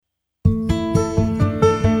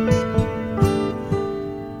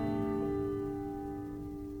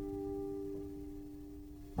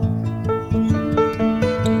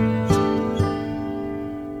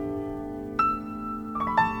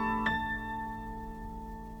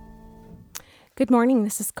Good morning.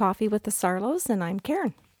 This is Coffee with the Sarlos, and I'm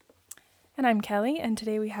Karen. And I'm Kelly, and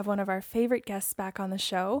today we have one of our favorite guests back on the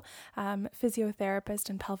show, physiotherapist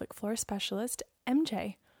and pelvic floor specialist,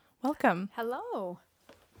 MJ. Welcome. Hello.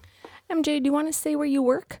 MJ, do you want to say where you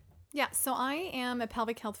work? Yeah, so I am a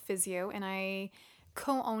pelvic health physio, and I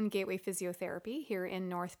co-own Gateway Physiotherapy here in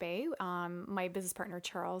North Bay. My business partner,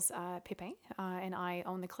 Charles Pépin, and I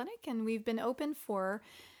own the clinic, and we've been open for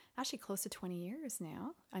actually close to 20 years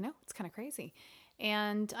now. I know, it's kind of crazy.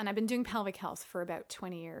 And I've been doing pelvic health for about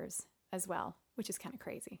 20 years as well, which is kind of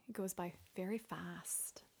crazy. It goes by very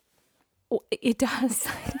fast. Oh, it does.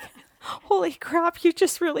 Holy crap, you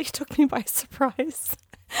just really took me by surprise.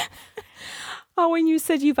 When you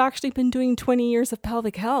said you've actually been doing 20 years of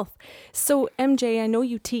pelvic health. So, MJ, I know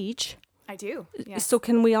you teach. I do, yes. So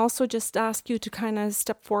can we also just ask you to kind of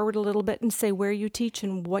step forward a little bit and say where you teach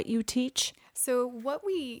and what you teach? So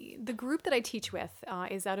the group that I teach with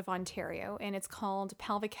is out of Ontario, and it's called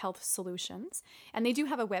Pelvic Health Solutions. And they do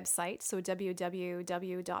have a website, so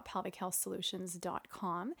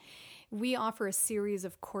www.pelvichealthsolutions.com. We offer a series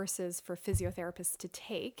of courses for physiotherapists to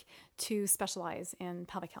take to specialize in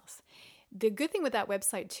pelvic health. The good thing with that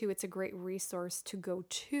website, too, it's a great resource to go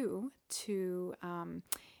to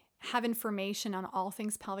have information on all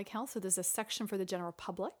things pelvic health. So there's a section for the general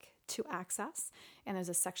public to access, and there's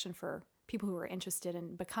a section for people who are interested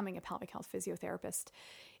in becoming a pelvic health physiotherapist.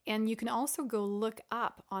 And you can also go look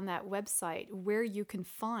up on that website where you can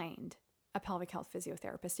find a pelvic health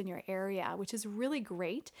physiotherapist in your area, which is really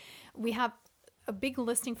great. We have a big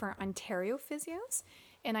listing for Ontario physios,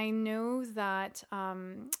 and I know that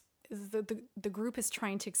the group is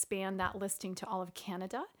trying to expand that listing to all of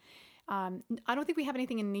Canada. I don't think we have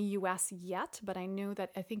anything in the US yet, but I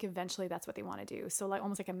think eventually that's what they want to do. So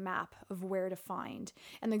almost like a map of where to find.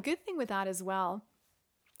 And the good thing with that as well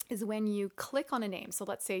is when you click on a name. So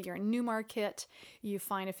let's say you're in Newmarket, you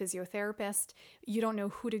find a physiotherapist, you don't know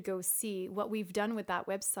who to go see. What we've done with that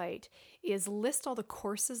website is list all the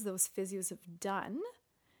courses those physios have done,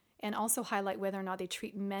 and also highlight whether or not they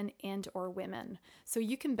treat men and or women. So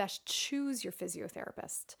you can best choose your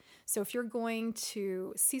physiotherapist. So if you're going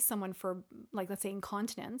to see someone for, let's say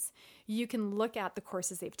incontinence, you can look at the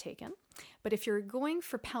courses they've taken. But if you're going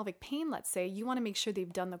for pelvic pain, let's say, you want to make sure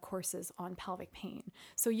they've done the courses on pelvic pain.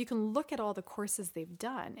 So you can look at all the courses they've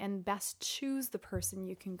done and best choose the person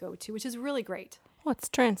you can go to, which is really great. Well, it's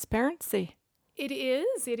transparency. It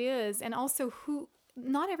is. And also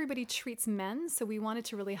not everybody treats men, so we wanted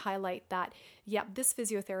to really highlight that, this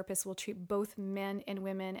physiotherapist will treat both men and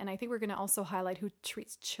women, and I think we're going to also highlight who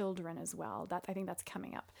treats children as well. I think that's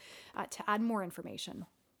coming up to add more information.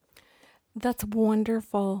 That's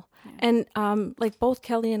wonderful. Yeah. And like both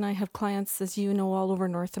Kelly and I have clients, as you know, all over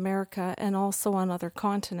North America and also on other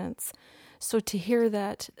continents. So to hear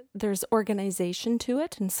that there's organization to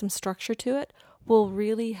it and some structure to it will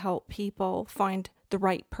really help people find the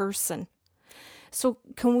right person. So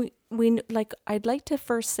can I'd like to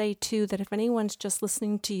first say too, that if anyone's just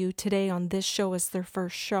listening to you today on this show as their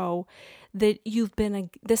first show, that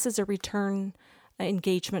this is a return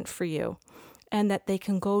engagement for you, and that they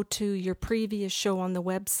can go to your previous show on the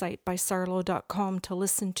website by sarlo.com to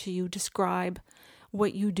listen to you describe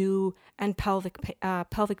what you do and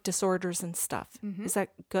pelvic disorders and stuff. Mm-hmm. Is that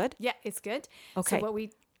good? Yeah, it's good. Okay. So what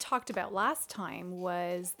we talked about last time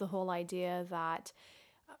was the whole idea that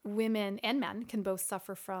women and men can both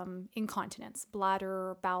suffer from incontinence,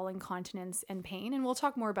 bladder, bowel incontinence, and pain. And we'll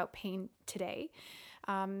talk more about pain today.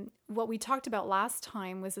 What we talked about last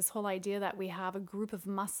time was this whole idea that we have a group of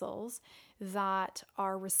muscles that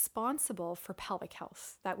are responsible for pelvic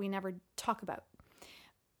health that we never talk about,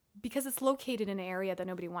 because it's located in an area that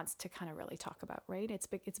nobody wants to kind of really talk about, right? It's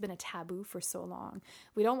been a taboo for so long.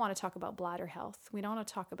 We don't want to talk about bladder health. We don't want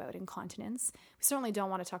to talk about incontinence. We certainly don't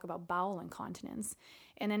want to talk about bowel incontinence.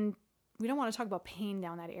 And then we don't want to talk about pain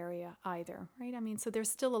down that area either, right? I mean, so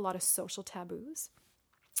there's still a lot of social taboos.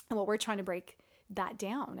 And what we're trying to break that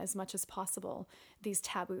down as much as possible, these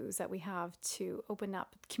taboos that we have, to open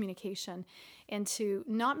up communication and to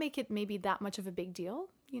not make it maybe that much of a big deal,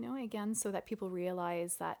 again, so that people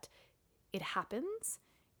realize that it happens,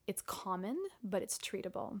 it's common, but it's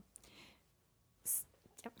treatable.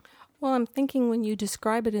 Yep. Well, I'm thinking when you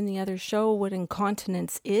describe it in the other show, what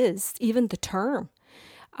incontinence is, even the term,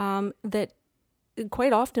 that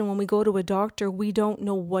quite often when we go to a doctor, we don't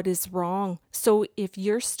know what is wrong. So if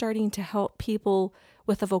you're starting to help people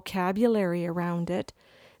with a vocabulary around it,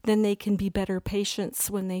 then they can be better patients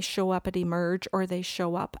when they show up at Emerge or they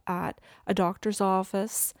show up at a doctor's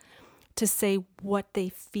office to say what they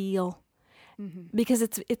feel. Mm-hmm. Because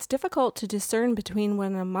it's difficult to discern between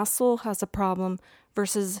when a muscle has a problem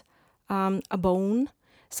versus a bone.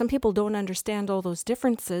 Some people don't understand all those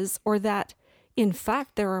differences, or that, in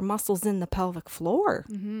fact, there are muscles in the pelvic floor.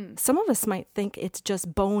 Mm-hmm. Some of us might think it's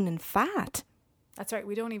just bone and fat. That's right.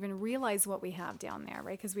 We don't even realize what we have down there,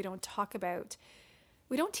 right? Because we don't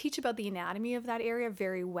teach about the anatomy of that area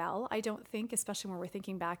very well, I don't think, especially when we're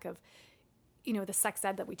thinking back of, the sex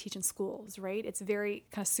ed that we teach in schools, right? It's very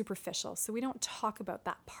kind of superficial. So we don't talk about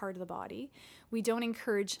that part of the body. We don't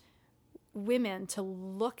encourage women to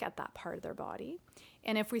look at that part of their body.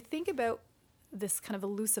 And if we think about this kind of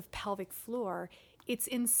elusive pelvic floor, it's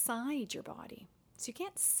inside your body. So you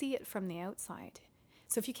can't see it from the outside.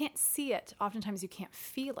 So if you can't see it, oftentimes you can't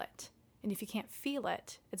feel it. And if you can't feel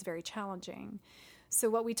it, it's very challenging. So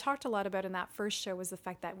what we talked a lot about in that first show was the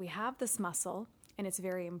fact that we have this muscle, and it's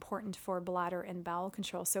very important for bladder and bowel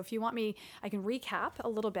control. So if you want me, I can recap a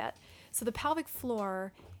little bit. So the pelvic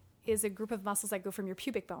floor is a group of muscles that go from your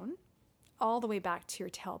pubic bone all the way back to your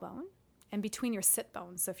tailbone and between your sit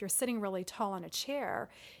bones. So if you're sitting really tall on a chair,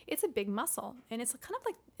 it's a big muscle, and it's kind of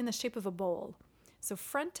like in the shape of a bowl. So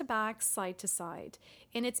front to back, side to side,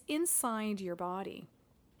 and it's inside your body.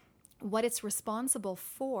 What it's responsible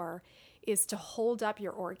for is to hold up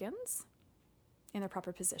your organs in their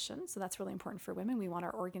proper position. So that's really important for women. We want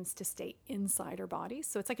our organs to stay inside our body.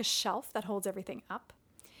 So it's like a shelf that holds everything up.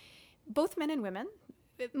 Both men and women,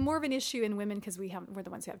 more of an issue in women because we're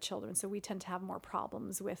the ones who have children. So we tend to have more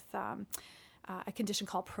problems with a condition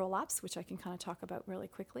called prolapse, which I can kind of talk about really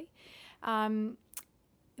quickly.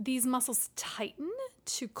 These muscles tighten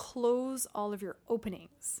to close all of your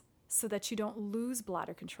openings so that you don't lose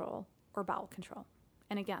bladder control or bowel control.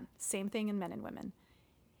 And again, same thing in men and women.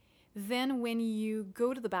 Then when you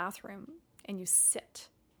go to the bathroom and you sit,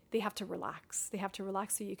 they have to relax. They have to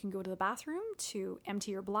relax so you can go to the bathroom to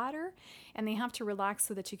empty your bladder, and they have to relax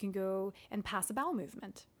so that you can go and pass a bowel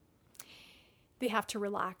movement. They have to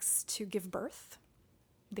relax to give birth.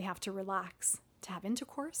 They have to relax to have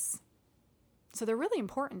intercourse. So they're really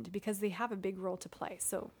important because they have a big role to play.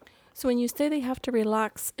 So when you say they have to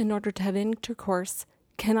relax in order to have intercourse,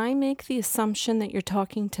 can I make the assumption that you're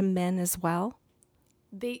talking to men as well?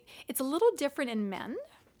 It's a little different in men,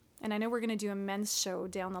 and I know we're going to do a men's show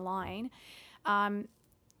down the line.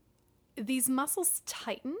 These muscles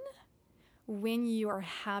tighten when you are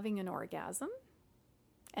having an orgasm,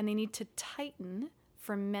 and they need to tighten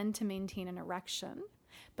for men to maintain an erection,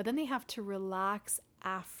 but then they have to relax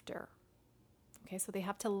after. Okay, so they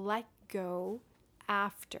have to let go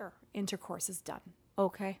after intercourse is done.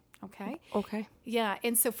 Okay. Yeah,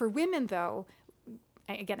 and so for women, though,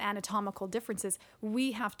 again, anatomical differences,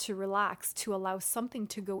 we have to relax to allow something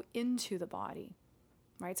to go into the body,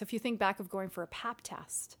 right? So if you think back of going for a pap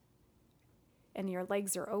test and your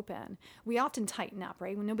legs are open, we often tighten up,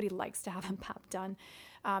 right? When nobody likes to have a pap done.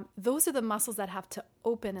 Those are the muscles that have to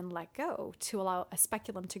open and let go to allow a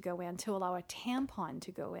speculum to go in, to allow a tampon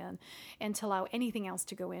to go in, and to allow anything else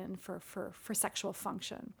to go in for sexual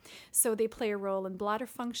function. So they play a role in bladder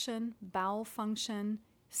function, bowel function,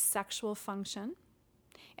 sexual function,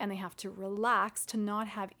 and they have to relax to not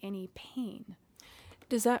have any pain.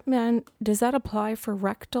 Does that apply for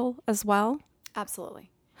rectal as well?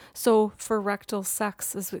 Absolutely. So for rectal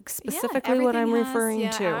sex is specifically what I'm referring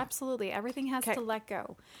to. Yeah, absolutely. Everything has to let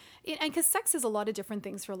go. And because sex is a lot of different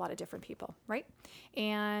things for a lot of different people, right?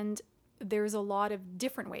 And there's a lot of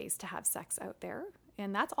different ways to have sex out there.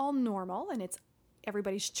 And that's all normal, and it's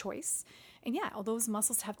everybody's choice. And yeah, all those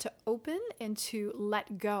muscles have to open and to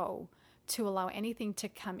let go to allow anything to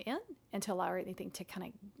come in and to allow anything to kind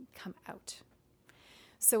of come out.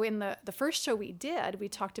 So in the first show we did, we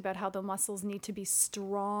talked about how the muscles need to be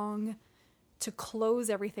strong to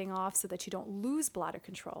close everything off so that you don't lose bladder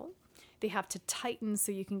control. They have to tighten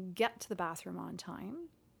so you can get to the bathroom on time.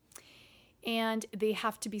 And they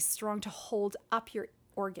have to be strong to hold up your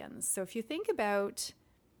organs. So if you think about,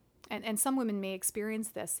 and some women may experience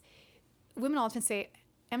this, women often say,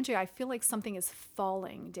 MJ, I feel like something is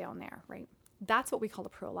falling down there, right? That's what we call a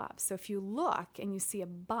prolapse. So if you look and you see a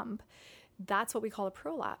bump, that's what we call a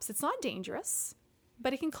prolapse. It's not dangerous,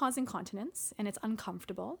 but it can cause incontinence, and it's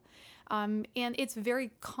uncomfortable. And it's very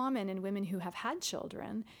common in women who have had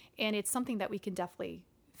children, and it's something that we can definitely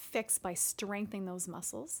fix by strengthening those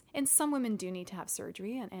muscles. And some women do need to have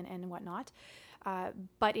surgery and whatnot,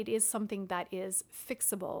 but it is something that is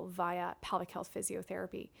fixable via pelvic health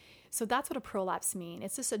physiotherapy. So that's what a prolapse means.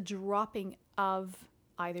 It's just a dropping of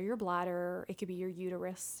either your bladder, it could be your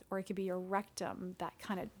uterus, or it could be your rectum that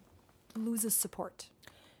kind of loses support.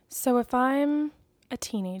 So if I'm a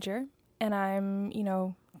teenager and I'm,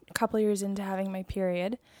 a couple years into having my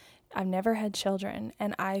period, I've never had children,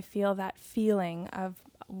 and I feel that feeling of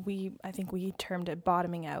I think we termed it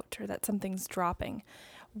bottoming out, or that something's dropping.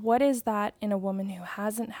 What is that in a woman who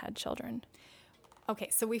hasn't had children? Okay,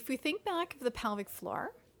 so if we think back of the pelvic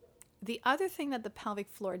floor, the other thing that the pelvic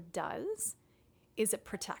floor does is it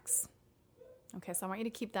protects. Okay, so I want you to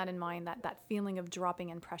keep that in mind, that feeling of dropping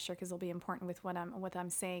in pressure, because it'll be important with what I'm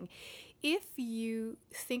saying. If you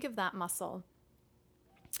think of that muscle,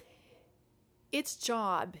 its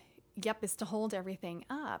job, is to hold everything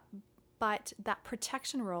up, but that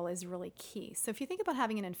protection role is really key. So if you think about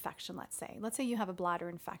having an infection, let's say you have a bladder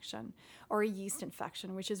infection or a yeast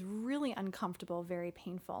infection, which is really uncomfortable, very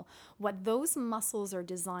painful. What those muscles are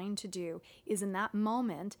designed to do is in that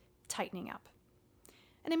moment, tightening up.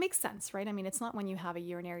 And it makes sense, right? I mean, it's not when you have a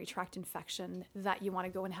urinary tract infection that you want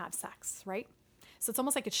to go and have sex, right? So it's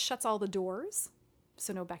almost like it shuts all the doors.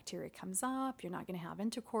 So no bacteria comes up. You're not going to have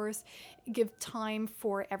intercourse. Give time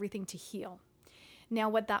for everything to heal. Now,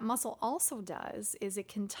 what that muscle also does is it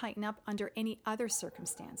can tighten up under any other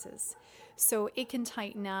circumstances. So it can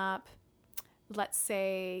tighten up, let's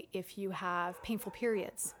say, if you have painful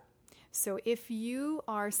periods. So if you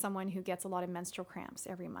are someone who gets a lot of menstrual cramps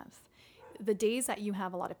every month, the days that you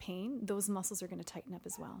have a lot of pain, those muscles are going to tighten up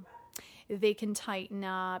as well. They can tighten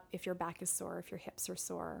up if your back is sore, if your hips are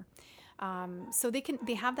sore. So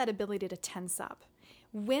they have that ability to tense up.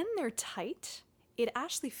 When they're tight, it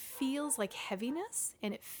actually feels like heaviness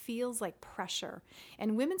and it feels like pressure.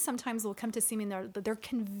 And women sometimes will come to see me and they're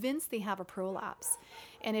convinced they have a prolapse.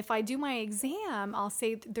 And if I do my exam, I'll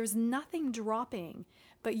say there's nothing dropping,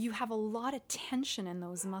 but you have a lot of tension in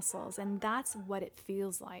those muscles, and that's what it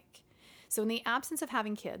feels like. So in the absence of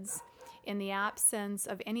having kids, in the absence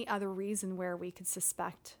of any other reason where we could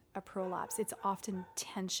suspect a prolapse, it's often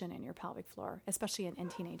tension in your pelvic floor, especially in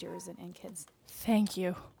teenagers and in kids. Thank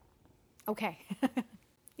you. Okay.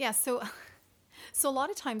 Yeah, so a lot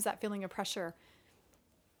of times that feeling of pressure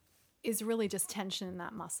is really just tension in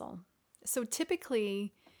that muscle. So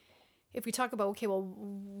typically, if we talk about, okay, well,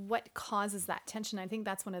 what causes that tension? I think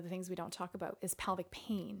that's one of the things we don't talk about is pelvic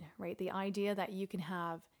pain, right? The idea that you can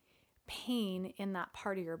have pain in that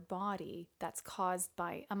part of your body that's caused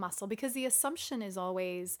by a muscle, because the assumption is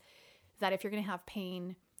always that if you're going to have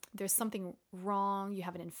pain, there's something wrong, you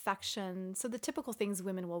have an infection. So the typical things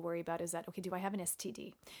women will worry about is that, okay, do I have an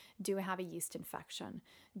STD? Do I have a yeast infection?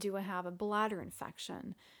 Do I have a bladder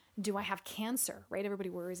infection? Do I have cancer, right? Everybody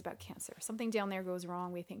worries about cancer. Something down there goes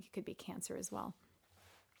wrong, we think it could be cancer as well.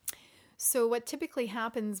 So what typically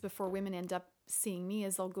happens before women end up seeing me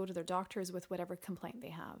is they'll go to their doctors with whatever complaint they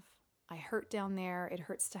have. I hurt down there, it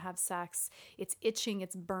hurts to have sex, it's itching,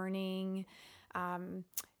 it's burning.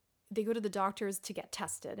 They go to the doctors to get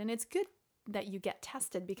tested. And it's good that you get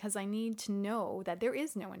tested because I need to know that there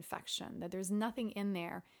is no infection, that there's nothing in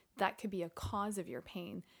there that could be a cause of your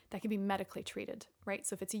pain that could be medically treated, right?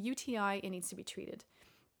 So if it's a UTI, it needs to be treated.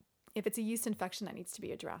 If it's a yeast infection, that needs to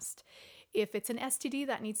be addressed. If it's an STD,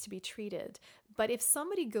 that needs to be treated. But if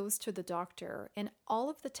somebody goes to the doctor and all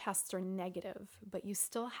of the tests are negative, but you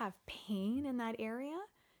still have pain in that area,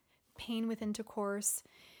 pain with intercourse,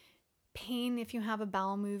 pain if you have a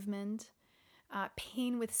bowel movement,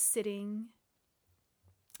 pain with sitting,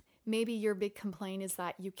 maybe your big complaint is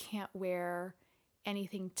that you can't wear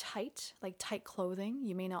anything tight, like tight clothing.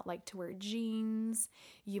 You may not like to wear jeans.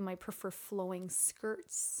 You might prefer flowing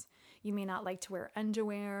skirts. You may not like to wear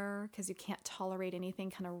underwear because you can't tolerate anything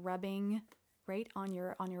kind of rubbing, right, on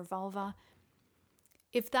your vulva.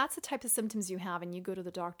 If that's the type of symptoms you have and you go to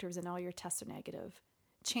the doctors and all your tests are negative,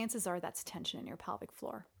 chances are that's tension in your pelvic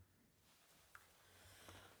floor.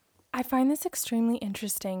 I find this extremely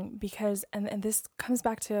interesting because, and this comes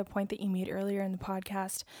back to a point that you made earlier in the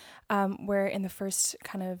podcast, where in the first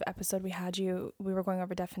kind of episode we were going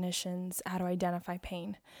over definitions, how to identify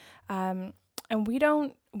pain. And we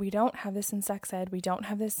don't have this in sex ed. We don't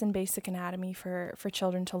have this in basic anatomy for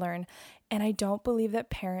children to learn. And I don't believe that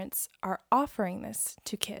parents are offering this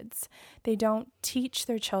to kids. They don't teach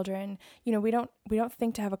their children. We don't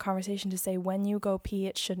think to have a conversation to say, when you go pee,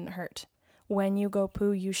 it shouldn't hurt. When you go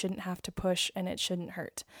poo, you shouldn't have to push and it shouldn't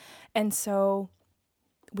hurt. And so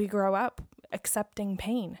we grow up accepting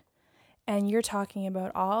pain. And you're talking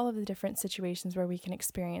about all of the different situations where we can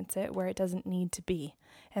experience it, where it doesn't need to be.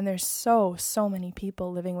 And there's so many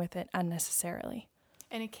people living with it unnecessarily.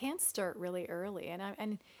 And it can start really early.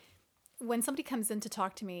 And when somebody comes in to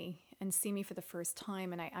talk to me and see me for the first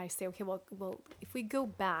time, and I say, okay, well, if we go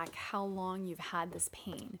back, how long you've had this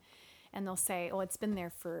pain? And they'll say, oh, it's been there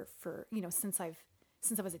for since I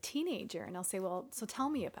was a teenager. And I'll say, well, so tell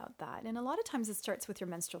me about that. And a lot of times it starts with your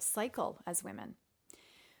menstrual cycle as women.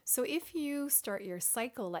 So if you start your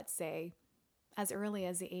cycle, let's say, as early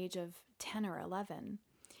as the age of 10 or 11,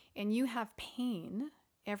 and you have pain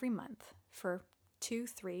every month for 2,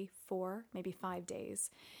 3, 4, maybe 5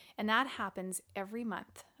 days, and that happens every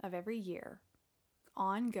month of every year,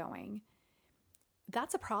 ongoing,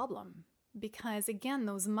 that's a problem because, again,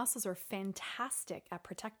 those muscles are fantastic at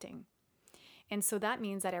protecting. And so that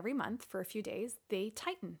means that every month for a few days, they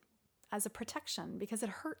tighten as a protection because it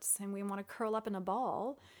hurts and we want to curl up in a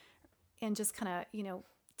ball and just kind of,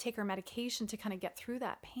 take our medication to kind of get through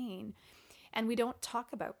that pain. And we don't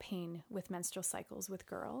talk about pain with menstrual cycles with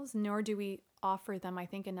girls, nor do we offer them, I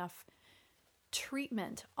think, enough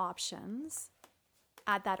treatment options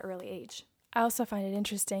at that early age. I also find it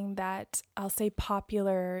interesting that I'll say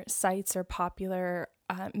popular sites or popular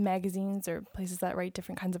magazines or places that write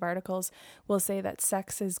different kinds of articles will say that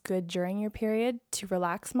sex is good during your period to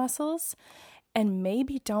relax muscles, and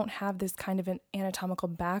maybe don't have this kind of an anatomical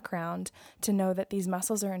background to know that these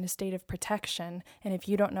muscles are in a state of protection. And if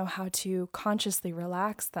you don't know how to consciously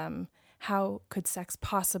relax them, how could sex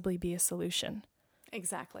possibly be a solution?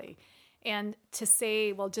 Exactly. And to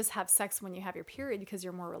say, well, just have sex when you have your period because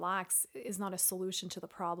you're more relaxed is not a solution to the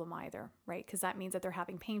problem either, right? Because that means that they're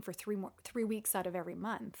having pain for 3 weeks out of every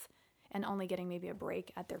month and only getting maybe a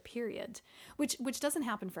break at their period, which doesn't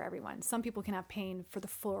happen for everyone. Some people can have pain for the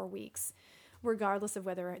 4 weeks, regardless of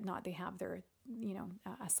whether or not they have their,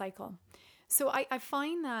 a cycle. So I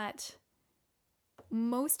find that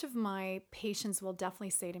most of my patients will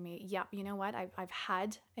definitely say to me, yeah, you know what? I've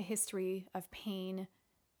had a history of pain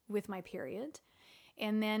with my period.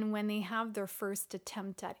 And then when they have their first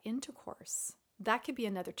attempt at intercourse, that could be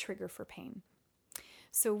another trigger for pain.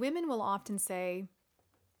 So women will often say,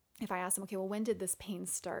 if I ask them, okay, well, when did this pain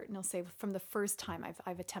start? And they'll say, from the first time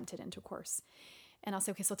I've attempted intercourse. And I'll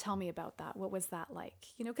say, okay, so tell me about that. What was that like?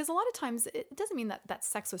 Because a lot of times it doesn't mean that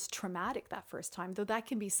sex was traumatic that first time, though that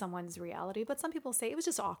can be someone's reality. But some people say it was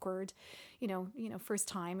just awkward, first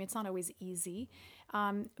time. It's not always easy.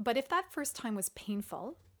 But if that first time was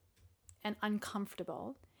painful and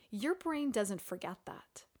uncomfortable, your brain doesn't forget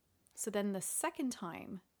that. So then the second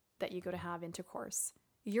time that you go to have intercourse,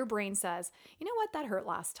 your brain says, you know what, that hurt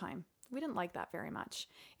last time. We didn't like that very much.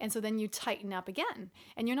 And so then you tighten up again.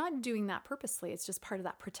 And you're not doing that purposely. It's just part of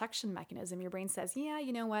that protection mechanism. Your brain says, yeah,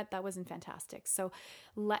 you know what, that wasn't fantastic. So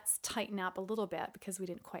let's tighten up a little bit because we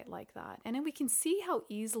didn't quite like that. And then we can see how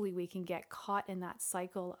easily we can get caught in that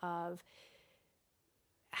cycle of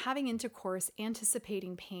having intercourse,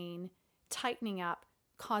 anticipating pain, tightening up,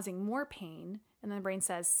 causing more pain. And then the brain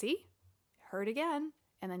says, see, hurt again.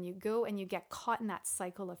 And then you go and you get caught in that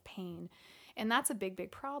cycle of pain. And that's a big,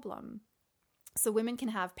 big problem. So women can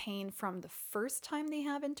have pain from the first time they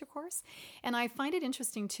have intercourse. And I find it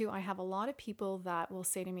interesting too. I have a lot of people that will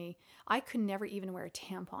say to me, I could never even wear a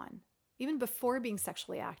tampon, even before being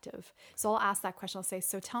sexually active. So I'll ask that question. I'll say,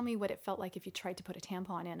 so tell me what it felt like if you tried to put a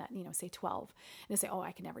tampon in at, say 12. And they say, oh,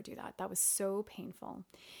 I could never do that. That was so painful.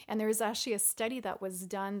 And there was actually a study that was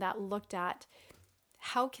done that looked at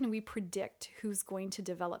how can we predict who's going to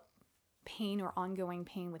develop pain or ongoing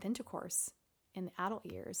pain with intercourse in the adult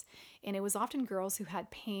years. And it was often girls who had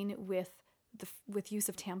pain with use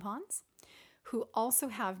of tampons, who also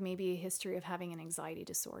have maybe a history of having an anxiety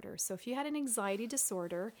disorder. So if you had an anxiety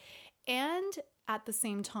disorder and at the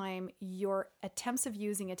same time your attempts of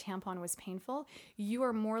using a tampon was painful, you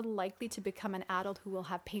are more likely to become an adult who will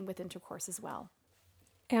have pain with intercourse as well.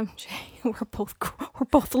 MJ, we're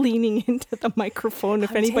both leaning into the microphone.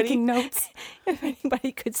 I'm taking notes. If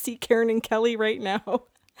anybody could see Karen and Kelly right now.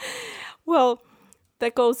 Well,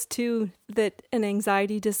 that goes to that an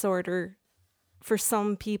anxiety disorder for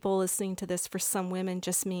some people listening to this, for some women,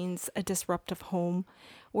 just means a disruptive home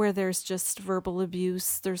where there's just verbal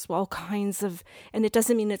abuse. There's all kinds of, and it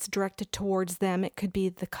doesn't mean it's directed towards them. It could be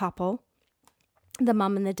the couple, the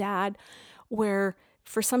mom and the dad, where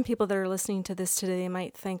for some people that are listening to this today, they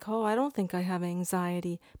might think, oh, I don't think I have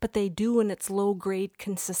anxiety, but they do, and it's low grade,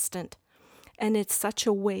 consistent. And it's such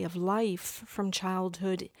a way of life from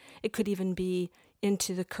childhood. It could even be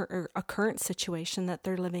into a current situation that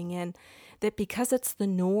they're living in, that because it's the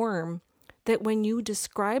norm, that when you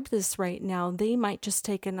describe this right now, they might just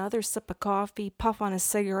take another sip of coffee, puff on a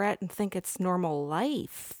cigarette, and think it's normal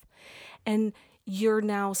life. And you're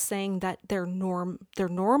now saying that their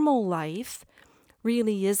normal life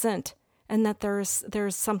really isn't, and that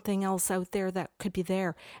there's something else out there that could be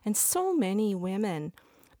there. And so many women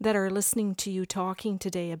that are listening to you talking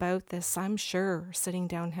today about this, I'm sure, are sitting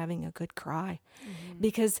down having a good cry. Mm-hmm.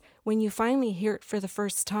 Because when you finally hear it for the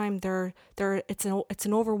first time, it's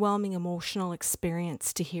an overwhelming emotional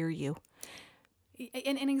experience to hear you.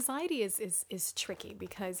 And anxiety is tricky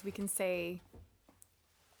because we can say,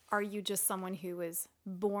 Are you just someone who is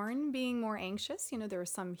born being more anxious? You know, there are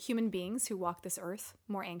some human beings who walk this earth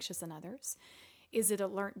more anxious than others. Is it a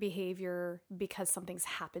learned behavior because something's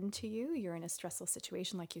happened to you? You're in a stressful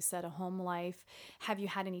situation, like you said, a home life. Have you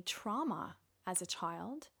had any trauma as a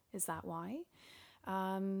child? Is that why?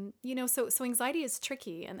 You know, so anxiety is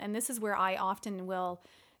tricky. And this is where I often will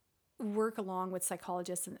work along with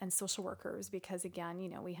psychologists and social workers, because again, you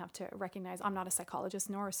know, we have to recognize I'm not a psychologist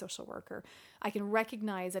nor a social worker. I can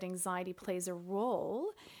recognize that anxiety plays a role,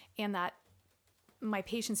 and that my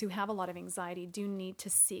patients who have a lot of anxiety do need to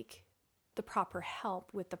seek the proper help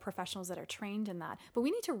with the professionals that are trained in that. But we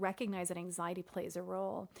need to recognize that anxiety plays a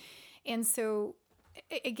role. And so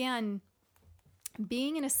again,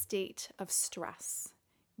 being in a state of stress,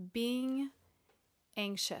 being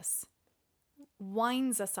anxious,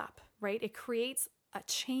 winds us up, right? It creates a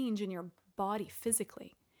change in your body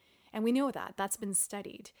physically. And we know that. That's been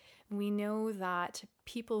studied. We know that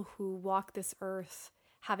people who walk this earth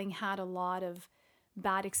having had a lot of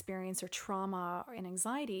bad experience or trauma and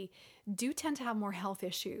anxiety do tend to have more health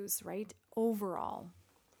issues, right? Overall.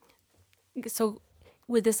 So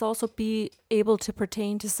would this also be able to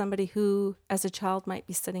pertain to somebody who, as a child, might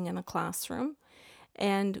be sitting in a classroom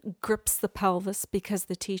and grips the pelvis because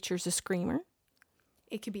the teacher's a screamer?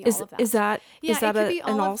 It could be all of that. Is that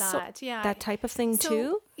that. Yeah, that type of thing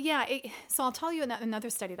too? Yeah. So I'll tell you another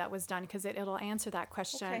study that was done, because it'll answer that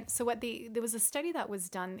question. Okay. So there was a study that was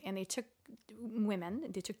done, and they took women.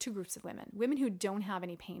 They took two groups of women who don't have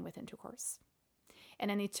any pain with intercourse,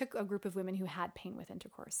 and then they took a group of women who had pain with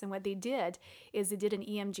intercourse. And what they did is they did an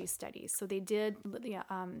EMG study. So they did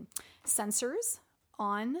sensors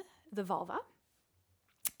on the vulva.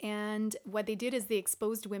 And what they did is they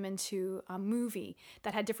exposed women to a movie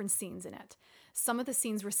that had different scenes in it. Some of the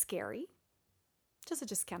scenes were scary,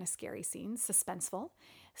 just kind of scary scenes, suspenseful.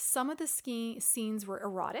 Some of the scenes were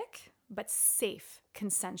erotic, but safe,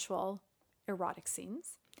 consensual, erotic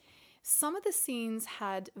scenes. Some of the scenes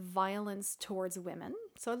had violence towards women,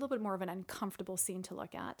 so a little bit more of an uncomfortable scene to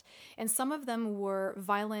look at. And some of them were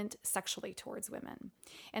violent sexually towards women.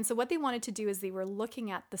 And so what they wanted to do is they were looking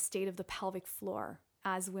at the state of the pelvic floor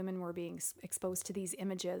as women were being exposed to these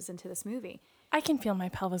images and to this movie. I can feel my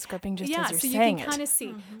pelvis gripping just as you're saying it. Yeah, so you can kind of see.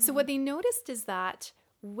 Mm-hmm. So what they noticed is that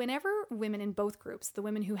whenever women in both groups, the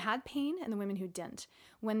women who had pain and the women who didn't,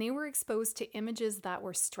 when they were exposed to images that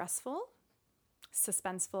were stressful,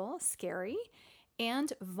 suspenseful, scary,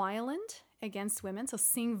 and violent against women, so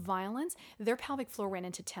seeing violence, their pelvic floor went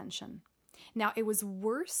into tension. Now, it was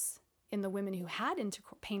worse in the women who had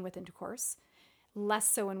pain with intercourse, less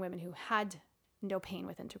so in women who had no pain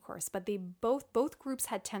with intercourse, but they both groups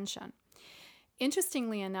had tension.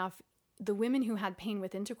 Interestingly enough, the women who had pain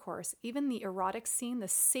with intercourse, even the erotic scene, the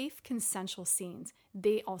safe consensual scenes,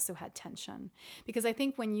 they also had tension. Because I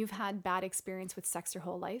think when you've had bad experience with sex your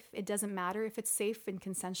whole life, it doesn't matter if it's safe and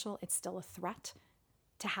consensual, it's still a threat.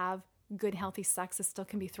 To have good, healthy sex, it still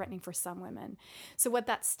can be threatening for some women. So what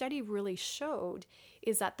that study really showed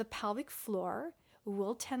is that the pelvic floor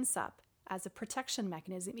will tense up as a protection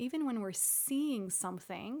mechanism, even when we're seeing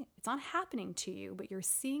something. It's not happening to you, but you're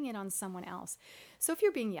seeing it on someone else. So if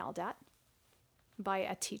you're being yelled at by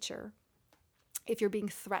a teacher, if you're being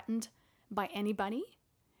threatened by anybody,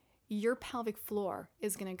 your pelvic floor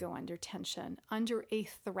is going to go under tension, under a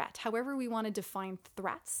threat. However we want to define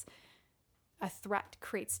threats, a threat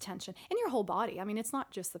creates tension in your whole body. I mean, it's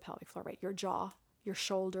not just the pelvic floor, right? Your jaw, your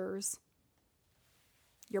shoulders,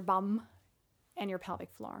 your bum, and your pelvic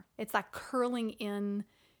floor. It's that curling in,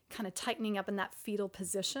 kind of tightening up in that fetal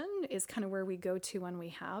position is kind of where we go to when we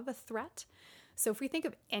have a threat. So if we think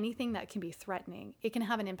of anything that can be threatening, it can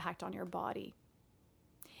have an impact on your body.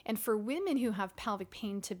 And for women who have pelvic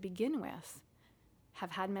pain to begin with,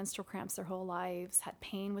 have had menstrual cramps their whole lives, had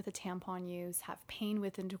pain with a tampon use, have pain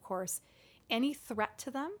with intercourse, any threat to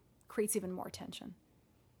them creates even more tension.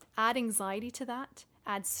 Add anxiety to that,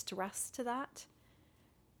 add stress to that,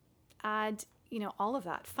 add all of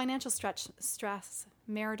that. Financial stress,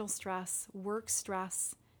 marital stress, work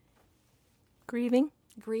stress.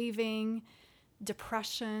 Grieving,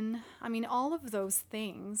 depression. I mean, all of those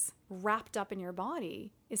things wrapped up in your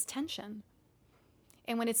body is tension.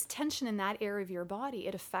 And when it's tension in that area of your body,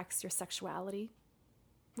 it affects your sexuality,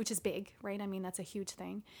 which is big, right? I mean, that's a huge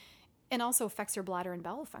thing. And also affects your bladder and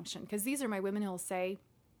bowel function. Because these are my women who'll say,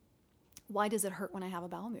 why does it hurt when I have a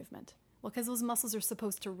bowel movement? Well, because those muscles are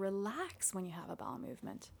supposed to relax when you have a bowel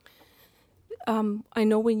movement. I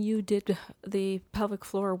know when you did the pelvic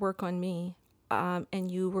floor work on me,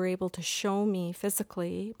 and you were able to show me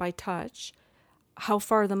physically by touch how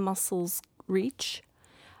far the muscles reach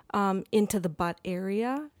into the butt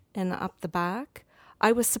area and up the back.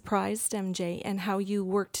 I was surprised, MJ, and how you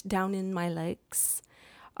worked down in my legs,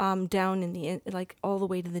 down in the, like all the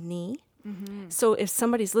way to the knee. Mm-hmm. So if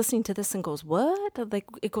somebody's listening to this and goes, what? Like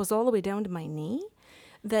it goes all the way down to my knee,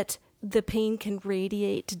 that the pain can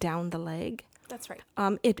radiate down the leg. That's right.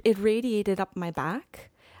 It radiated up my back.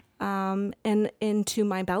 And into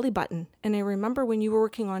my belly button. And I remember when you were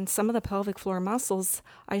working on some of the pelvic floor muscles,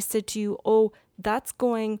 I said to you, oh, that's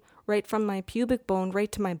going right from my pubic bone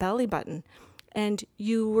right to my belly button. And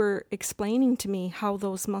you were explaining to me how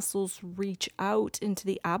those muscles reach out into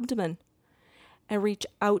the abdomen and reach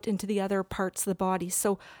out into the other parts of the body.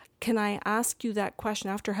 So can I ask you that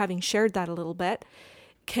question after having shared that a little bit?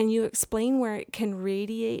 Can you explain where it can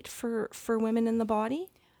radiate for women in the body?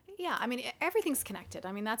 Yeah, I mean, everything's connected.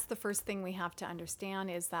 I mean, that's the first thing we have to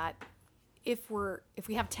understand is that if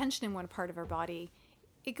we have tension in one part of our body,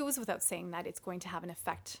 it goes without saying that it's going to have an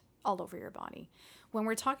effect all over your body. When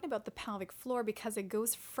we're talking about the pelvic floor, because it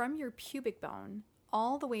goes from your pubic bone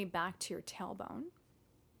all the way back to your tailbone,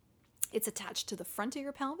 it's attached to the front of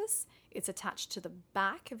your pelvis, it's attached to the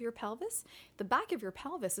back of your pelvis. The back of your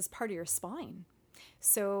pelvis is part of your spine.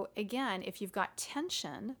 So again, if you've got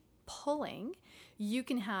tension pulling, you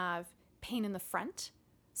can have pain in the front.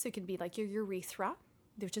 So it could be like your urethra,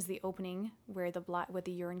 which is the opening where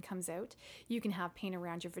the urine comes out. You can have pain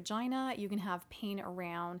around your vagina. You can have pain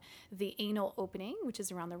around the anal opening, which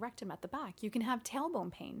is around the rectum at the back. You can have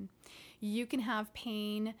tailbone pain. You can have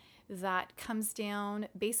pain that comes down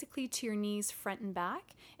basically to your knees front and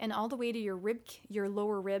back and all the way to your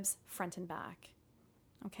lower ribs front and back.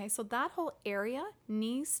 Okay, so that whole area,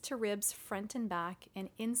 knees to ribs, front and back, and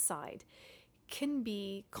inside, can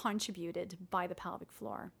be contributed by the pelvic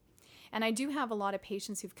floor. And I do have a lot of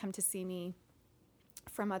patients who've come to see me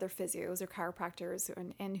from other physios or chiropractors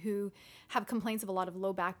and who have complaints of a lot of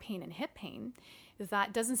low back pain and hip pain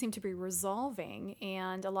that doesn't seem to be resolving.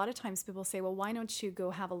 And a lot of times people say, well, why don't you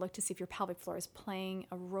go have a look to see if your pelvic floor is playing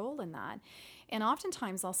a role in that? And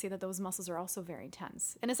oftentimes I'll see that those muscles are also very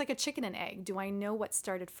tense. And it's like a chicken and egg. Do I know what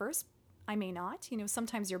started first? I may not. You know,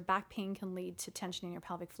 sometimes your back pain can lead to tension in your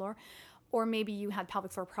pelvic floor. Or maybe you had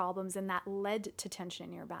pelvic floor problems and that led to tension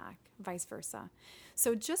in your back, vice versa.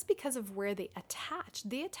 So just because of where they attach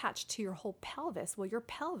to your whole pelvis. Well, your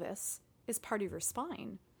pelvis is part of your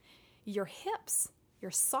spine. Your hips, your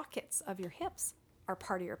sockets of your hips are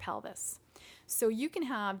part of your pelvis. So you can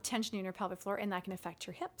have tension in your pelvic floor and that can affect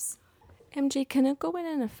your hips. MJ, can it go in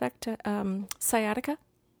and affect sciatica?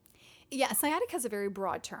 Yeah, sciatica is a very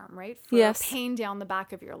broad term, right? For pain down the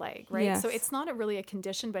back of your leg, right? Yes. So it's not really a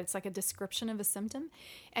condition, but it's like a description of a symptom.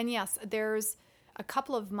 And yes, there's a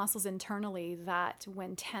couple of muscles internally that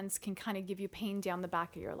when tense can kind of give you pain down the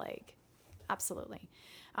back of your leg. Absolutely.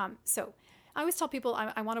 So I always tell people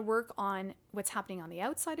I want to work on what's happening on the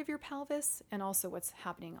outside of your pelvis and also what's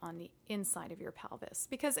happening on the inside of your pelvis.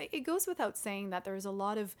 Because it goes without saying that there's a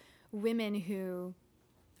lot of women who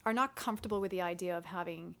are not comfortable with the idea of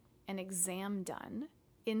having an exam done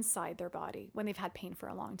inside their body when they've had pain for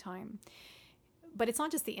a long time. But it's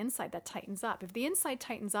not just the inside that tightens up. If the inside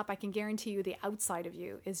tightens up, I can guarantee you the outside of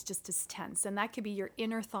you is just as tense. And that could be your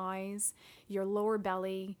inner thighs, your lower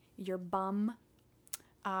belly, your bum.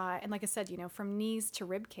 And like I said, you know, from knees to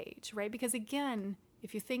rib cage, right? Because again,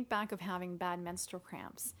 if you think back of having bad menstrual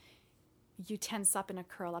cramps, you tense up and a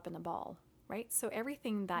curl up in a ball. Right? So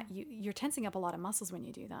everything that you're tensing up a lot of muscles when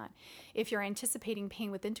you do that. If you're anticipating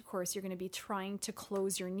pain with intercourse, you're going to be trying to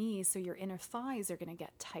close your knees so your inner thighs are going to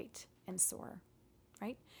get tight and sore,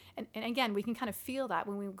 right? And again, we can kind of feel that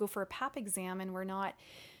when we go for a PAP exam and we're not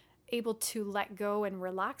able to let go and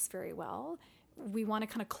relax very well. We want to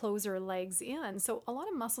kind of close our legs in. So a lot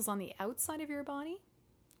of muscles on the outside of your body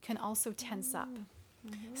can also tense up.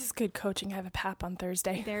 Mm-hmm. This is good coaching. I have a PAP on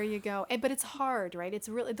Thursday. There you go. But it's hard, right? It's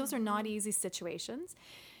really, those are not easy situations.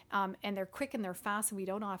 And they're quick and they're fast. And we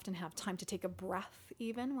don't often have time to take a breath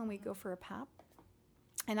even when we go for a PAP.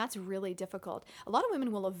 And that's really difficult. A lot of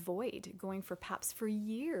women will avoid going for PAPs for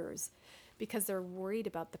years because they're worried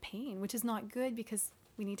about the pain, which is not good because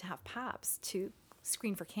we need to have PAPs to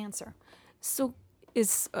screen for cancer. So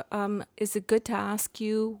is it good to ask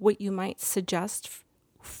you what you might suggest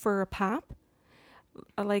for a PAP?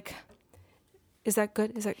 Is that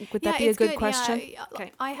good? Would that be a good question? Yeah.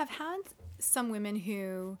 Okay. I have had some women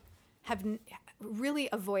who have really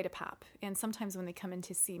avoid a PAP. And sometimes when they come in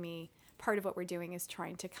to see me, part of what we're doing is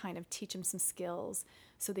trying to kind of teach them some skills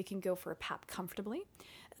so they can go for a PAP comfortably.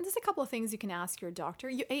 And there's a couple of things you can ask your doctor.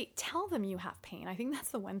 Tell them you have pain. I think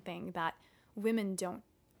that's the one thing that women don't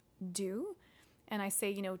do. And I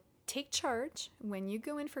say, take charge. When you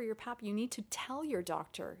go in for your PAP, you need to tell your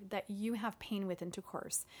doctor that you have pain with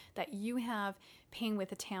intercourse, that you have pain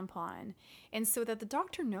with a tampon, and so that the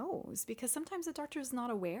doctor knows, because sometimes the doctor is not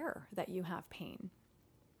aware that you have pain.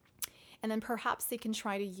 And then perhaps they can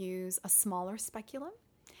try to use a smaller speculum.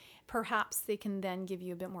 Perhaps they can then give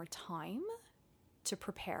you a bit more time to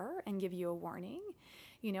prepare and give you a warning.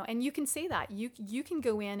 And you can say that. You can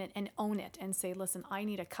go in and own it and say, listen, I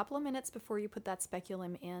need a couple of minutes before you put that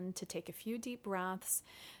speculum in to take a few deep breaths,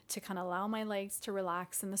 to kind of allow my legs to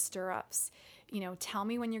relax in the stirrups. Tell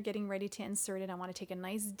me when you're getting ready to insert it. I want to take a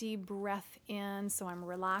nice deep breath in so I'm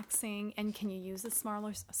relaxing. And can you use a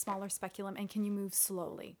smaller speculum, and can you move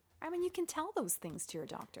slowly? I mean, you can tell those things to your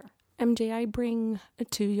doctor. MJ, I bring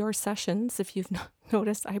to your sessions, if you've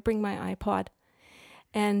noticed, I bring my iPod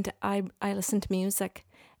and I listen to music.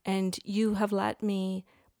 And you have let me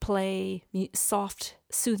play soft,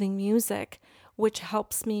 soothing music, which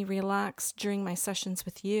helps me relax during my sessions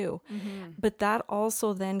with you. Mm-hmm. But that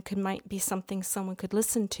also then might be something someone could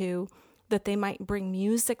listen to, that they might bring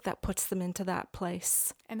music that puts them into that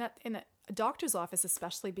place. And that in a doctor's office,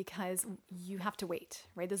 especially, because you have to wait,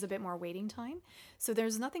 right? There's a bit more waiting time. So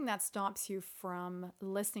there's nothing that stops you from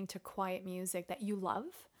listening to quiet music that you love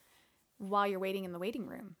while you're waiting in the waiting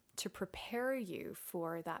room, to prepare you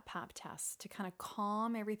for that PAP test, to kind of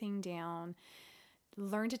calm everything down,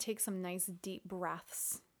 learn to take some nice deep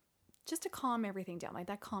breaths, just to calm everything down. Like,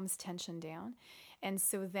 that calms tension down. And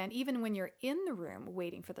so then even when you're in the room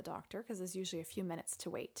waiting for the doctor, because there's usually a few minutes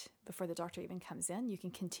to wait before the doctor even comes in, you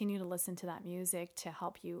can continue to listen to that music to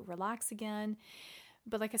help you relax again.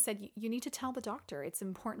 But like I said, you need to tell the doctor. It's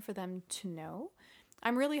important for them to know.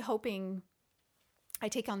 I'm really hoping, I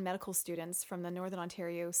take on medical students from the Northern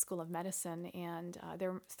Ontario School of Medicine, and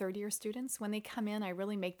they're third-year students. When they come in, I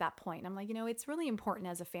really make that point. I'm like, it's really important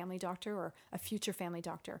as a family doctor or a future family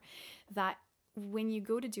doctor that when you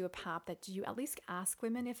go to do a PAP, that you at least ask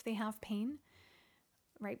women if they have pain,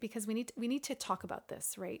 right? Because we need to talk about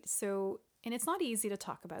this, right? So, and it's not easy to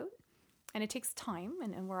talk about, and it takes time,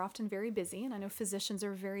 and we're often very busy, and I know physicians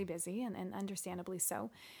are very busy, and understandably so.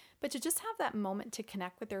 But to just have that moment to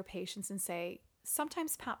connect with their patients and say,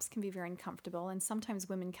 sometimes PAPs can be very uncomfortable, and sometimes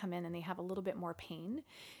women come in and they have a little bit more pain.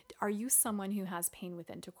 Are you someone who has pain with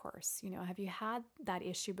intercourse? Have you had that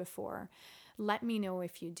issue before? Let me know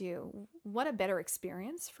if you do. What a better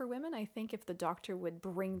experience for women, I think, if the doctor would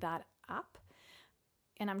bring that up.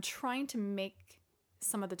 And I'm trying to make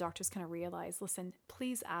some of the doctors kind of realize, listen,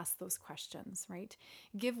 please ask those questions, right?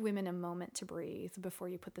 Give women a moment to breathe before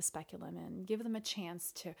you put the speculum in. Give them a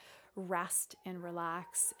chance to rest and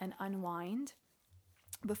relax and unwind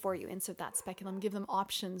before you insert that speculum. Give them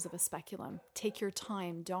options of a speculum. Take your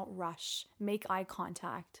time. Don't rush. Make eye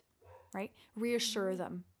contact, right? Reassure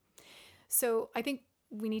them. So I think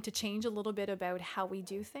we need to change a little bit about how we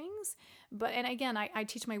do things. And again, I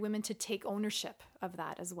teach my women to take ownership of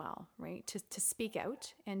that as well, right? To speak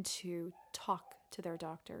out and to talk to their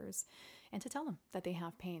doctors and to tell them that they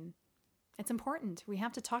have pain. It's important. We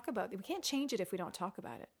have to talk about it. We can't change it if we don't talk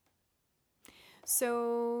about it.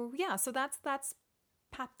 So yeah, so that's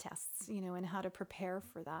PAP tests, and how to prepare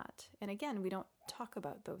for that. And again, we don't talk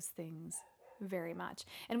about those things very much.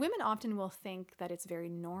 And women often will think that it's very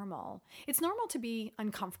normal. It's normal to be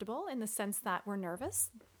uncomfortable in the sense that we're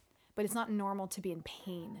nervous, but it's not normal to be in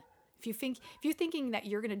pain. If you're thinking that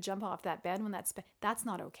you're going to jump off that bed when that's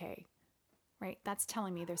not okay, right? That's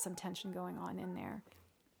telling me there's some tension going on in there.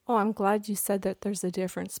 Oh, I'm glad you said that there's a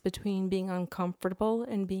difference between being uncomfortable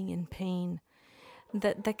and being in pain.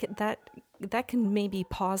 That can maybe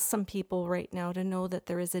pause some people right now to know that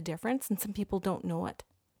there is a difference, and some people don't know it.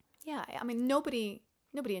 Yeah, I mean, nobody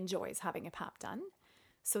enjoys having a PAP done.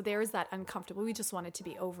 So there's that uncomfortable. We just want it to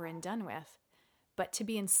be over and done with. But to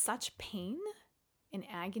be in such pain and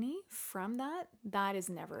agony from that is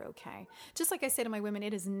never okay. Just like I say to my women,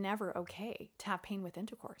 it is never okay to have pain with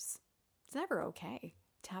intercourse. It's never okay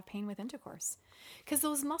to have pain with intercourse, because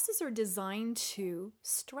those muscles are designed to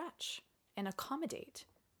stretch and accommodate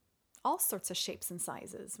all sorts of shapes and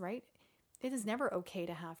sizes, right? It is never okay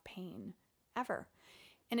to have pain, ever.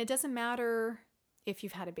 And it doesn't matter if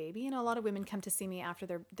you've had a baby. A lot of women come to see me after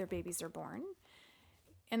their babies are born.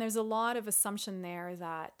 And there's a lot of assumption there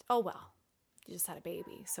that, oh, well, you just had a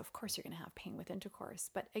baby, so of course you're going to have pain with intercourse.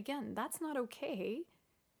 But again, that's not okay.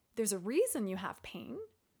 There's a reason you have pain,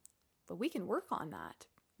 but we can work on that.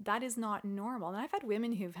 That is not normal. And I've had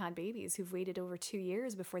women who've had babies who've waited over 2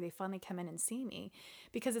 years before they finally come in and see me,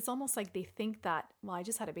 because it's almost like they think that, well, I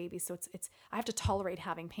just had a baby, so it's I have to tolerate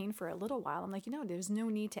having pain for a little while. I'm like, there's no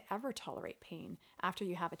need to ever tolerate pain after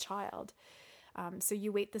you have a child. So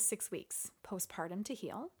you wait the 6 weeks postpartum to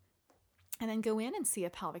heal. And then go in and see a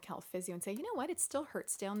pelvic health physio and say, you know what, it still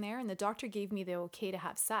hurts down there. And the doctor gave me the okay to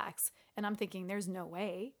have sex. And I'm thinking, there's no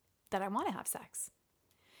way that I want to have sex.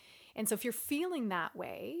 And so if you're feeling that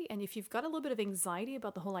way, and if you've got a little bit of anxiety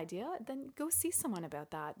about the whole idea, then go see someone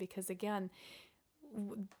about that. Because again,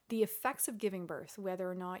 the effects of giving birth, whether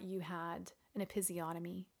or not you had an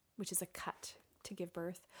episiotomy, which is a cut to give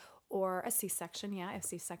birth, or a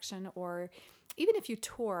C-section, or even if you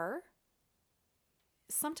tore,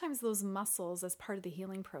 sometimes those muscles as part of the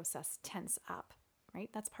healing process tense up, right?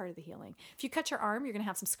 That's part of the healing. If you cut your arm, you're going to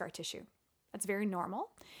have some scar tissue. That's very normal.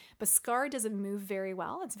 But scar doesn't move very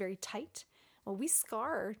well. It's very tight. Well, we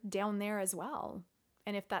scar down there as well.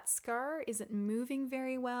 And if that scar isn't moving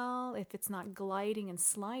very well, if it's not gliding and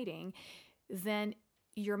sliding, then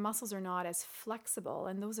your muscles are not as flexible.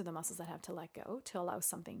 And those are the muscles that have to let go to allow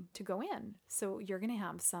something to go in. So you're going to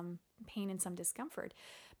have some pain and some discomfort.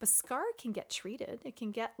 But scar can get treated. It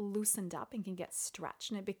can get loosened up and can get stretched.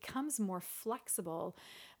 And it becomes more flexible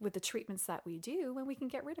with the treatments that we do when we can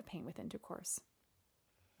get rid of pain with intercourse.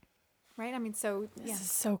 Right? I mean, so, yeah. This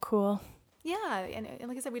is so cool. Yeah. And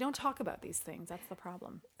like I said, we don't talk about these things. That's the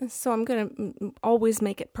problem. So I'm going to always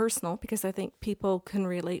make it personal because I think people can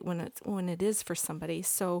relate when it is for somebody.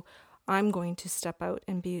 So I'm going to step out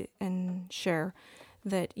and share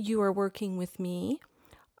that you are working with me.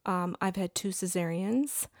 I've had 2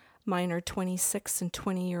 cesareans. Mine are 26 and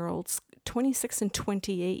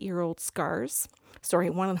 28-year-old scars. Sorry,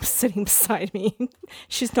 one of them sitting beside me.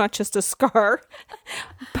 She's not just a scar,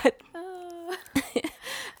 but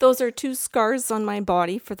those are 2 scars on my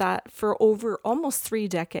body for over almost 3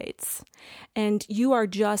 decades. And you are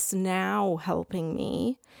just now helping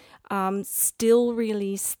me still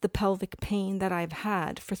release the pelvic pain that I've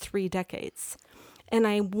had for 3 decades. And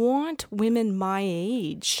I want women my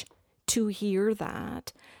age to hear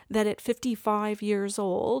that at 55 years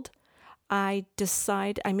old, I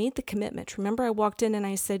made the commitment. Remember, I walked in and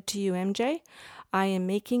I said to you, MJ, I am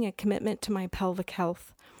making a commitment to my pelvic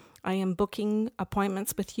health. I am booking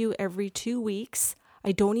appointments with you every 2 weeks.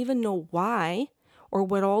 I don't even know why or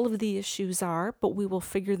what all of the issues are, but we will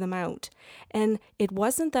figure them out. And it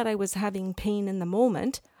wasn't that I was having pain in the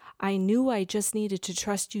moment. I knew I just needed to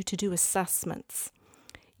trust you to do assessments.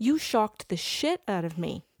 You shocked the shit out of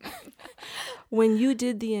me when you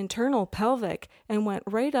did the internal pelvic and went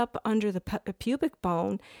right up under the pubic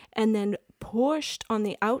bone and then pushed on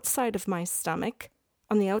the outside of my stomach,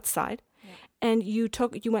 on the outside. Yeah. And you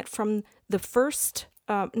went from the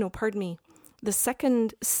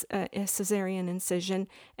second cesarean incision,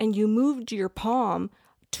 and you moved your palm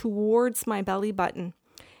towards my belly button.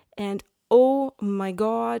 And oh my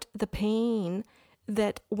God, the pain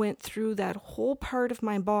that went through that whole part of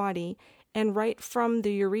my body and right from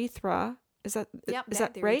the urethra, is that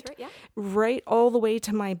right? Urethra, yeah. Right all the way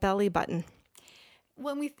to my belly button.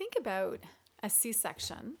 When we think about a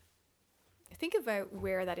C-section, think about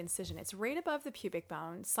where that incision is. Right above the pubic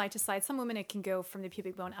bone, side to side. Some women, it can go from the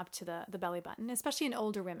pubic bone up to the belly button, especially in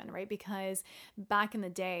older women, right? Because back in the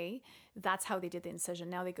day, that's how they did the incision.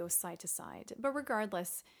 Now they go side to side. But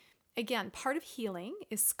regardless, again, part of healing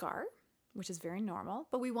is scar, which is very normal,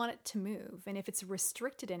 but we want it to move. And if it's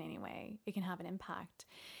restricted in any way, it can have an impact.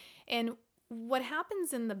 And what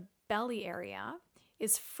happens in the belly area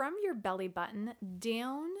is from your belly button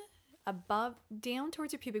down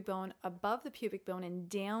towards your pubic bone, above the pubic bone, and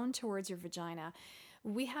down towards your vagina,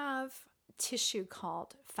 we have tissue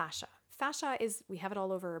called fascia. Fascia we have it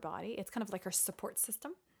all over our body. It's kind of like our support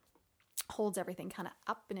system. Holds everything kind of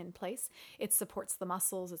up and in place. It supports the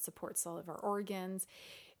muscles. It supports all of our organs.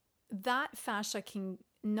 That fascia can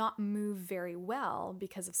not move very well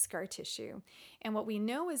because of scar tissue. And what we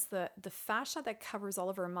know is the fascia that covers all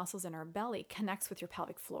of our muscles in our belly connects with your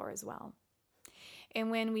pelvic floor as well. And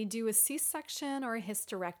when we do a C-section or a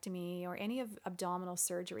hysterectomy or any of abdominal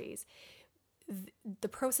surgeries, the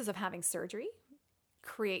process of having surgery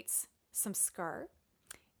creates some scar.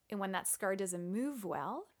 And when that scar doesn't move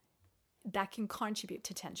well, that can contribute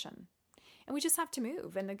to tension. And we just have to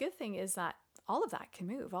move. And the good thing is that all of that can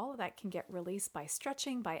move. All of that can get released by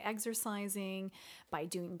stretching, by exercising, by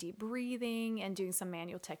doing deep breathing and doing some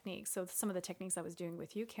manual techniques. So some of the techniques I was doing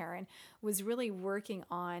with you, Karen, was really working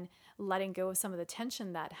on letting go of some of the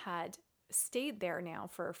tension that had stayed there now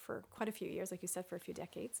for quite a few years, like you said, for a few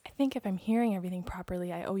decades. I think if I'm hearing everything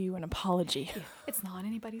properly, I owe you an apology. It's not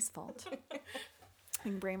anybody's fault.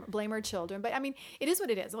 We can blame our children. But I mean, it is what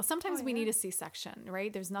it is. Well, sometimes we need a C-section,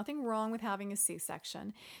 right? There's nothing wrong with having a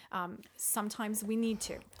C-section. Sometimes we need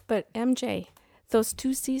to. But MJ, those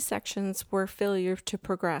 2 C-sections were failure to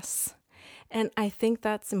progress. And I think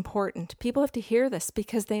that's important. People have to hear this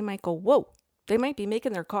because they might go, whoa, They might be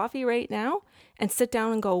making their coffee right now and sit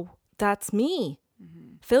down and go, that's me.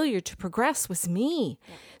 Failure to progress was me.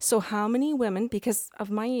 Yeah. So how many women, because of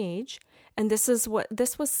my age, and this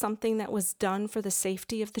was something that was done for the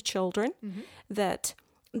safety of the children, that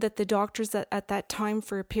the doctors at that time,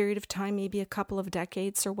 for a period of time, maybe a couple of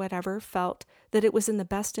decades or whatever, felt that it was in the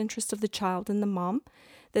best interest of the child and the mom,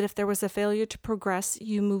 that if there was a failure to progress,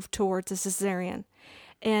 you moved towards a cesarean.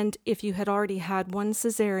 And if you had already had one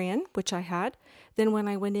cesarean, which I had, then when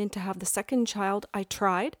I went in to have the second child, I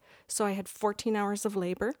tried. So I had 14 hours of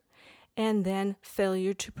labor, and then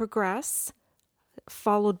failure to progress,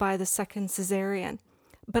 followed by the second cesarean.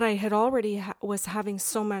 But I had already was having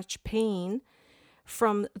so much pain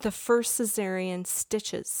from the first cesarean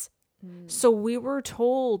stitches. So we were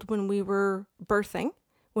told when we were birthing,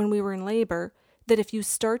 when we were in labor, that if you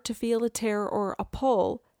start to feel a tear or a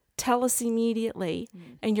pull, tell us immediately,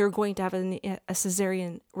 and you're going to have a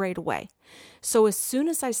cesarean right away. So as soon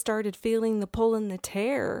as I started feeling the pull and the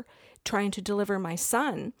tear, trying to deliver my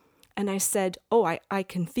son, and I said, oh, I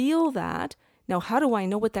can feel that. Now, how do I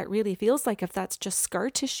know what that really feels like? If that's just scar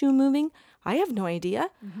tissue moving, I have no idea.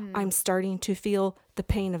 I'm starting to feel the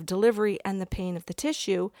pain of delivery and the pain of the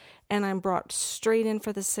tissue, and I'm brought straight in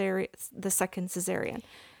for the second cesarean.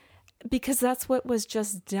 Because that's what was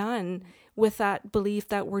just done with that belief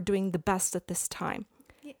that we're doing the best at this time.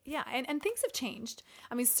 Yeah, and things have changed.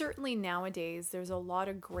 I mean, certainly nowadays, there's a lot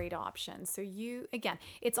of great options. So again,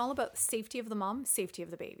 it's all about safety of the mom, safety of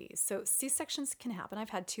the babies. So C-sections can happen. I've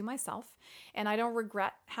had 2 myself, and I don't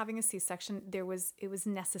regret having a C-section. It was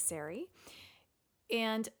necessary.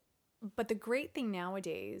 But the great thing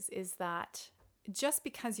nowadays is that just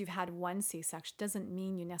because you've had one C-section doesn't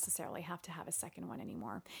mean you necessarily have to have a second one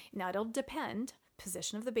anymore. Now, it'll depend,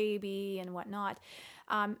 position of the baby and whatnot.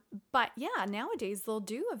 But yeah, nowadays they'll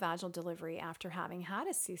do a vaginal delivery after having had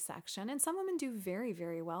a C-section, and some women do very,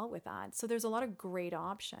 very well with that. So there's a lot of great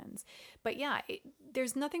options. But yeah,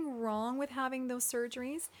 there's nothing wrong with having those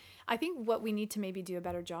surgeries. I think what we need to maybe do a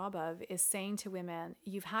better job of is saying to women,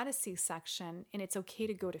 you've had a C-section and it's okay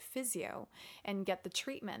to go to physio and get the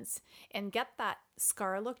treatments and get that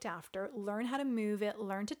scar looked after, learn how to move it,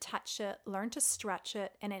 learn to touch it, learn to stretch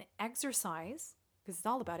it, and then exercise, because it's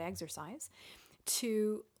all about exercise,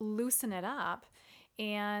 to loosen it up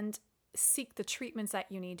and seek the treatments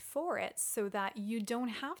that you need for it so that you don't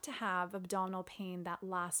have to have abdominal pain that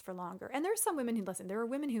lasts for longer. And there are some women there are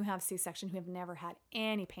women who have C-section who have never had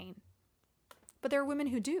any pain, but there are women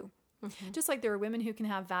who do. Just like there are women who can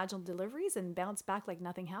have vaginal deliveries and bounce back like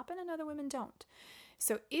nothing happened, and other women don't.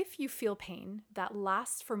 So if you feel pain that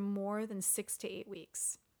lasts for more than 6 to 8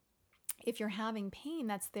 weeks, if you're having pain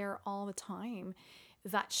that's there all the time,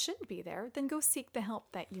 that shouldn't be there, then go seek the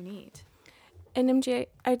help that you need. And MJ,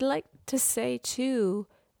 I'd like to say too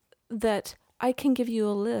that I can give you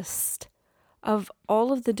a list of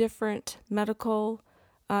all of the different medical,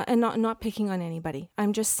 and not picking on anybody.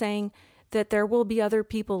 I'm just saying that there will be other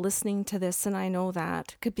people listening to this, and I know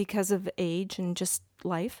that because of age and just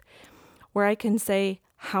life, where I can say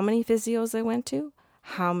how many physios I went to,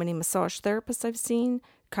 how many massage therapists I've seen,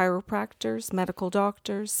 chiropractors, medical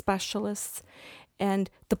doctors, specialists. And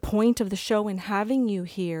the point of the show in having you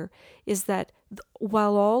here is that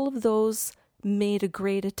while all of those made a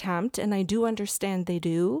great attempt, and I do understand they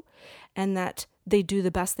do, and that they do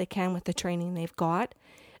the best they can with the training they've got,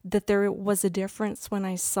 that there was a difference when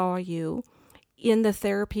I saw you in the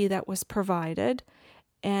therapy that was provided,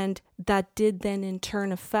 and that did then in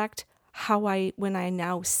turn affect how when I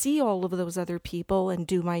now see all of those other people and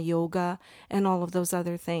do my yoga and all of those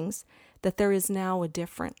other things, that there is now a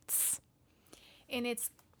difference. And it's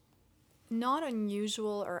not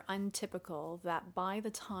unusual or untypical that by the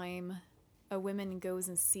time a woman goes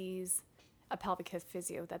and sees a pelvic health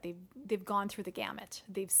physio, that they've gone through the gamut.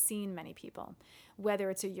 They've seen many people, whether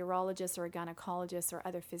it's a urologist or a gynecologist or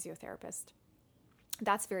other physiotherapist.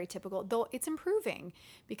 That's very typical, though it's improving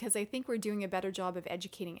because I think we're doing a better job of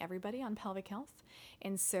educating everybody on pelvic health.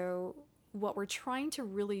 And so what we're trying to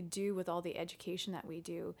really do with all the education that we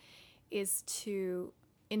do is to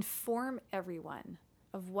inform everyone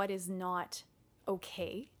of what is not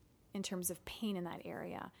okay in terms of pain in that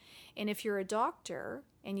area. And if you're a doctor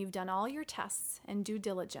and you've done all your tests and due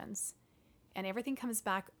diligence and everything comes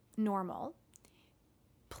back normal,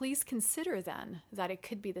 please consider then that it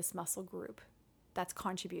could be this muscle group that's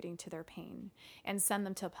contributing to their pain and send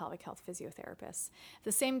them to a pelvic health physiotherapist.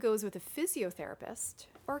 The same goes with a physiotherapist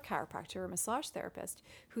or a chiropractor or massage therapist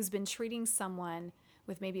who's been treating someone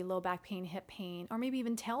with maybe low back pain, hip pain, or maybe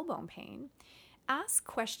even tailbone pain. Ask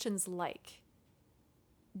questions like,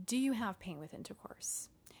 do you have pain with intercourse?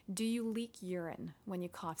 Do you leak urine when you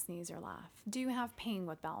cough, sneeze, or laugh? Do you have pain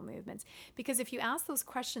with bowel movements? Because if you ask those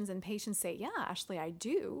questions and patients say, yeah, Ashley, I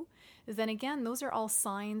do, then again, those are all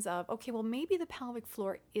signs of, okay, well, maybe the pelvic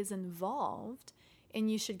floor is involved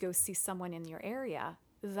and you should go see someone in your area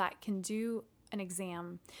that can do an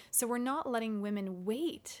exam. So we're not letting women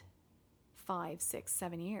wait 5, 6,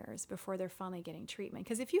 7 years before they're finally getting treatment.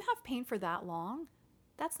 Because if you have pain for that long,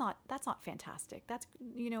 that's not fantastic. That's,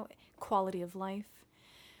 quality of life.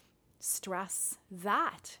 Stress,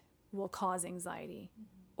 that will cause anxiety.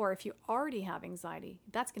 Or if you already have anxiety,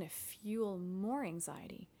 that's going to fuel more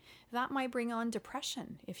anxiety. That might bring on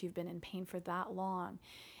depression if you've been in pain for that long.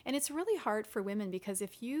 And it's really hard for women because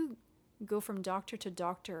if you go from doctor to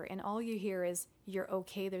doctor and all you hear is, you're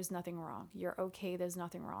okay, there's nothing wrong. You're okay, there's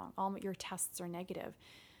nothing wrong. All your tests are negative.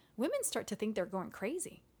 Women start to think they're going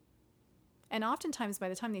crazy. And oftentimes by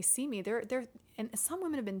the time they see me, and some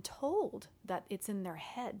women have been told that it's in their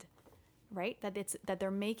head. Right? That they're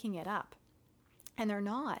making it up. And they're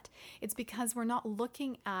not. It's because we're not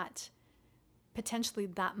looking at potentially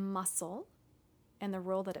that muscle and the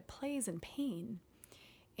role that it plays in pain.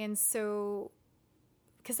 And so,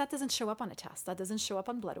 because that doesn't show up on a test, that doesn't show up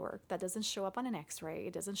on blood work, that doesn't show up on an x-ray,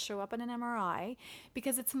 it doesn't show up on an MRI,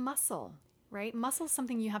 because it's muscle, right? Muscle is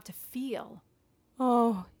something you have to feel.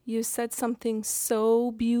 Oh, you said something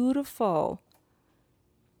so beautiful.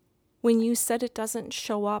 When you said it doesn't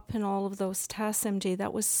show up in all of those tests, MJ,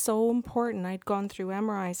 that was so important. I'd gone through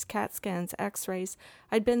MRIs, CAT scans, x-rays.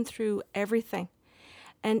 I'd been through everything.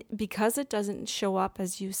 And because it doesn't show up,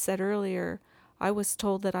 as you said earlier, I was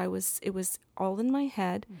told that it was all in my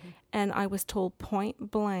head, and I was told point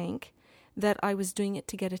blank that I was doing it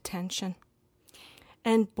to get attention.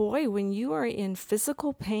 And boy, when you are in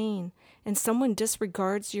physical pain and someone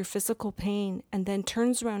disregards your physical pain and then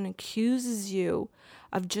turns around and accuses you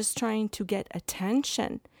of just trying to get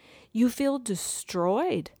attention, you feel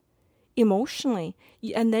destroyed emotionally.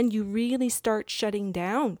 And then you really start shutting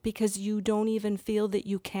down because you don't even feel that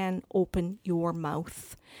you can open your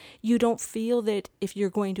mouth. You don't feel that if you're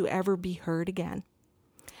going to ever be heard again.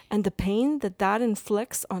 And the pain that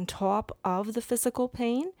inflicts on top of the physical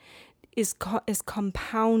pain is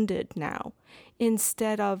compounded now.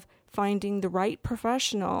 Instead of finding the right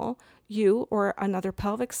professional, you or another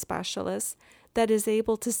pelvic specialist, that is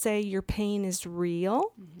able to say your pain is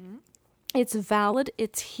real, it's valid,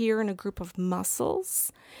 it's here in a group of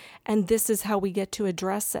muscles, and this is how we get to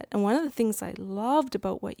address it. And one of the things I loved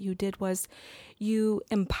about what you did was you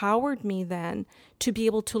empowered me then to be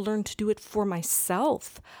able to learn to do it for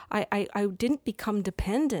myself. I didn't become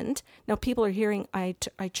dependent. Now people are hearing I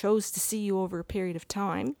chose to see you over a period of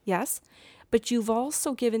time, yes, but you've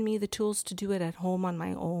also given me the tools to do it at home on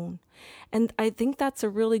my own. And I think that's a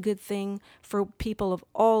really good thing for people of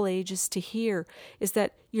all ages to hear, is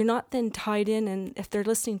that you're not then tied in, and if they're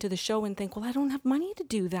listening to the show and think, well, I don't have money to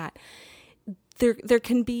do that. There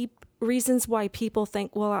can be reasons why people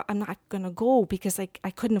think, well, I'm not going to go because I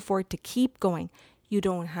couldn't afford to keep going. You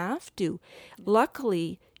don't have to.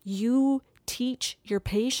 Luckily, you teach your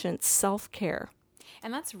patients self-care.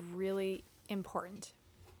 And that's really important.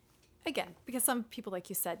 Again, because some people, like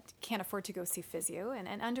you said, can't afford to go see physio,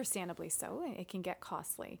 and understandably so, it can get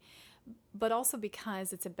costly. But also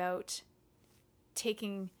because it's about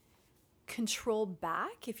taking control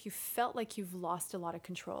back if you felt like you've lost a lot of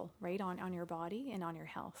control, right, on your body and on your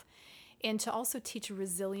health. And to also teach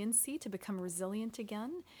resiliency, to become resilient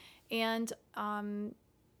again. And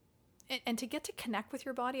to get to connect with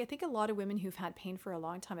your body. I think a lot of women who've had pain for a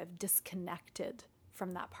long time have disconnected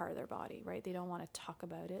from that part of their body, right? They don't want to talk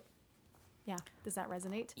about it. Yeah. Does that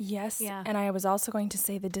resonate? Yes. Yeah. And I was also going to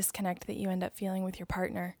say the disconnect that you end up feeling with your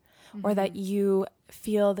partner, or that you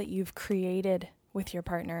feel that you've created with your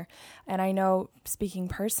partner. And I know, speaking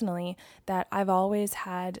personally, that I've always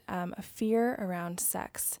had a fear around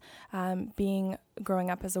sex.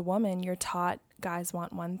 Growing up as a woman, you're taught guys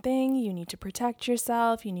want one thing, you need to protect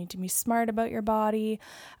yourself, you need to be smart about your body.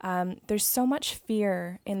 There's so much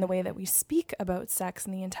fear in the way that we speak about sex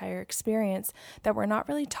and the entire experience that we're not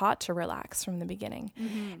really taught to relax from the beginning.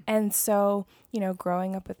 And so,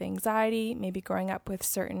 growing up with anxiety, maybe growing up with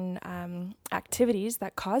certain activities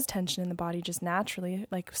that cause tension in the body just naturally,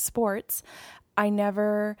 like sports, I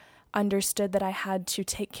never understood that I had to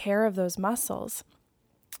take care of those muscles.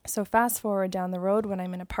 So fast forward down the road when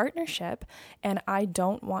I'm in a partnership and I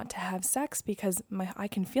don't want to have sex because I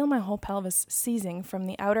can feel my whole pelvis seizing from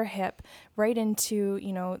the outer hip right into,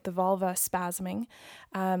 the vulva spasming.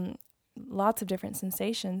 lots of different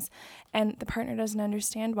sensations, and the partner doesn't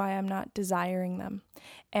understand why I'm not desiring them.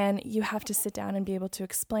 And you have to sit down and be able to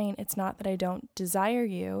explain, it's not that I don't desire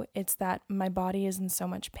you, it's that my body is in so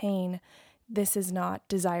much pain. This is not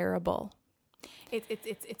desirable.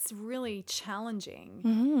 It's really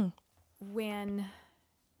challenging when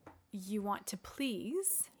you want to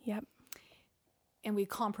please. Yep. And we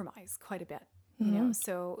compromise quite a bit. You know,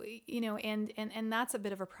 so, you know, and that's a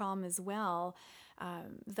bit of a problem as well,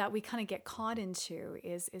 that we kind of get caught into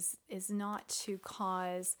is not to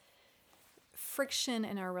cause friction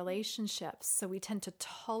in our relationships. So we tend to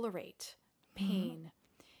tolerate pain.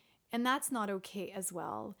 And that's not okay as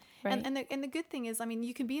well. Right. And the good thing is, I mean,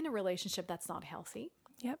 you can be in a relationship that's not healthy.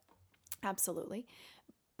 Yep. Absolutely.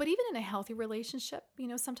 But even in a healthy relationship, you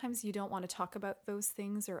know, sometimes you don't want to talk about those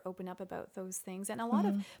things or open up about those things. And a lot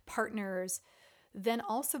of partners then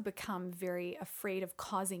also become very afraid of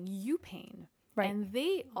causing you pain. Right. And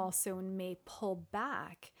they also may pull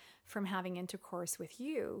back from having intercourse with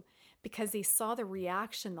you because they saw the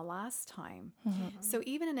reaction the last time. So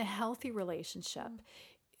even in a healthy relationship,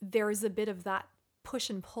 there's a bit of that push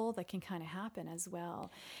and pull that can kind of happen as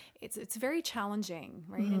well. It's very challenging,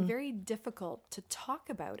 right? And very difficult to talk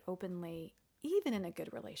about openly, even in a good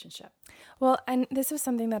relationship. Well, and this is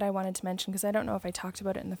something that I wanted to mention because I don't know if I talked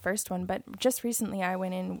about it in the first one, but just recently I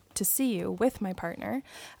went in to see you with my partner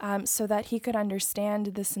so that he could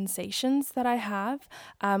understand the sensations that I have,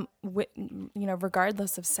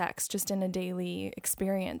 regardless of sex, just in a daily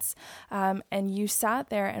experience. And you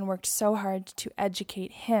sat there and worked so hard to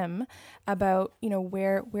educate him about, you know,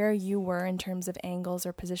 where you were in terms of angles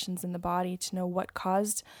or positions in the body to know what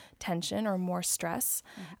caused tension or more stress.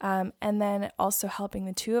 And then also helping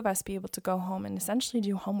the two of us be able to go home and essentially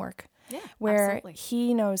do homework. Yeah, where absolutely.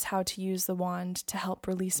 he knows how to use the wand to help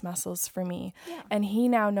release muscles for me. Yeah. And he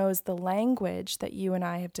now knows the language that you and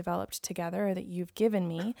I have developed together, or that you've given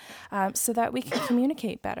me, so that we can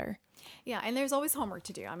communicate better. Yeah, and there's always homework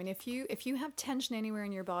to do. I mean, if you have tension anywhere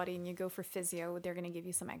in your body and you go for physio, they're going to give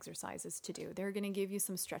you some exercises to do. They're going to give you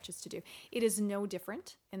some stretches to do. It is no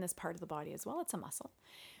different in this part of the body as well. It's a muscle.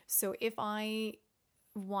 So if I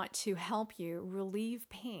want to help you relieve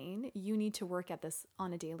pain, you need to work at this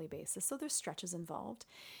on a daily basis. So there's stretches involved.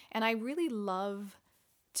 And I really love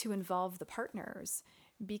to involve the partners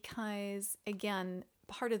because, again,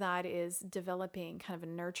 part of that is developing kind of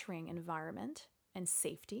a nurturing environment and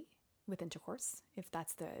safety with intercourse, if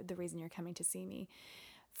that's the reason you're coming to see me,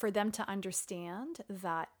 for them to understand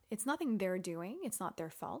that it's nothing they're doing, it's not their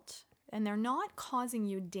fault, and they're not causing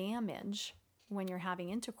you damage when you're having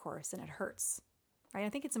intercourse and it hurts. Right? I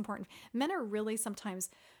think it's important. Men are really sometimes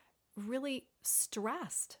really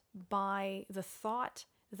stressed by the thought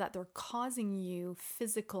that they're causing you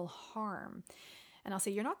physical harm. And I'll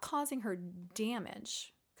say, you're not causing her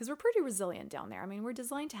damage because we're pretty resilient down there. I mean, we're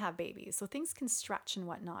designed to have babies, so things can stretch and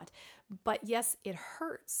whatnot. But yes, it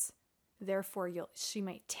hurts. Therefore, she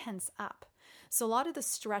might tense up. So a lot of the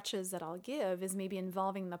stretches that I'll give is maybe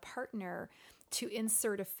involving the partner to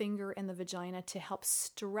insert a finger in the vagina to help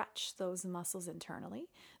stretch those muscles internally.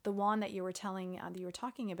 The wand that you were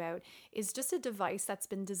talking about is just a device that's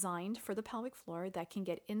been designed for the pelvic floor that can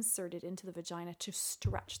get inserted into the vagina to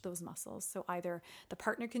stretch those muscles. So either the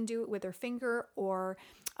partner can do it with their finger or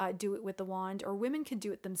do it with the wand, or women can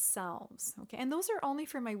do it themselves. Okay, and those are only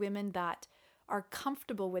for my women that are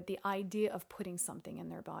comfortable with the idea of putting something in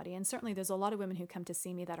their body. And certainly there's a lot of women who come to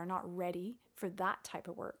see me that are not ready for that type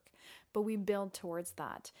of work. But we build towards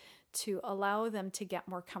that to allow them to get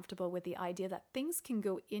more comfortable with the idea that things can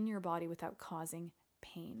go in your body without causing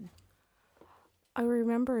pain. I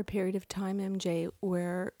remember a period of time, MJ,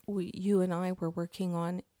 where you and I were working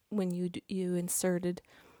on when you inserted,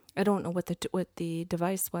 I don't know what the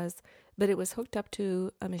device was, but it was hooked up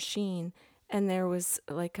to a machine, and there was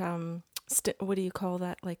like what do you call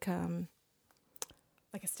that? Like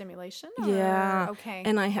a stimulation? Yeah. Okay.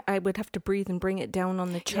 And I would have to breathe and bring it down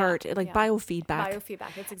on the chart, biofeedback.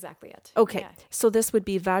 Biofeedback, that's exactly it. Okay. Yeah. So this would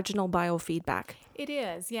be vaginal biofeedback. It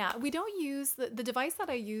is, yeah. We don't use, the device that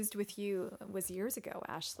I used with you was years ago,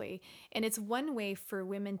 Ashley, and it's one way for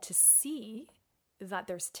women to see that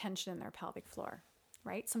there's tension in their pelvic floor.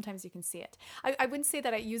 Right? Sometimes you can see it. I wouldn't say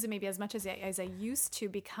that I use it maybe as much as I used to,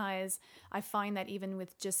 because I find that even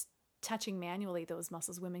with just touching manually those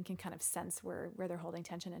muscles, women can kind of sense where they're holding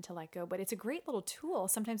tension and to let go. But it's a great little tool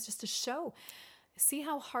sometimes just to see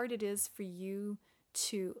how hard it is for you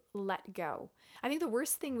to let go. I think the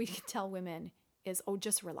worst thing we can tell women is,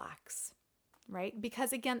 just relax, right?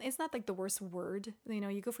 Because again, it's not like the worst word.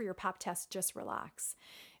 You go for your pap test, just relax.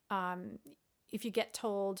 If you get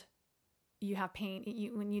told, you have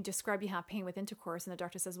pain, when you describe you have pain with intercourse, and the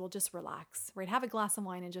doctor says, well, just relax, right? Have a glass of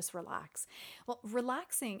wine and just relax. Well,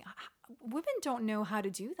 relaxing, women don't know how to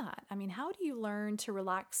do that. I mean, how do you learn to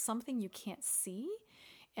relax something you can't see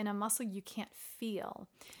and a muscle you can't feel?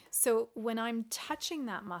 So when I'm touching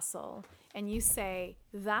that muscle and you say,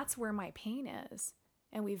 that's where my pain is,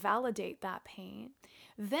 and we validate that pain,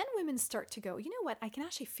 then women start to go, you know what, I can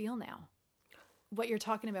actually feel now what you're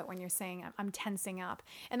talking about when you're saying I'm tensing up.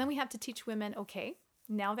 And then we have to teach women, okay,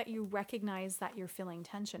 now that you recognize that you're feeling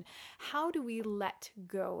tension, how do we let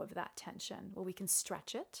go of that tension? Well, we can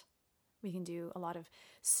stretch it. We can do a lot of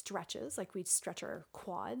stretches, like we stretch our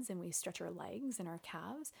quads and we stretch our legs and our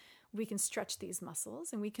calves. We can stretch these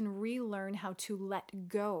muscles and we can relearn how to let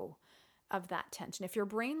go of that tension. If your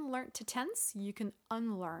brain learned to tense, you can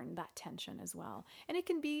unlearn that tension as well. And it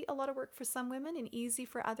can be a lot of work for some women and easy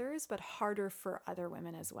for others, but harder for other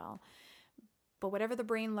women as well. But whatever the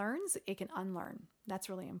brain learns, it can unlearn. That's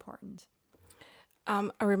really important. I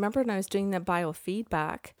remember when I was doing the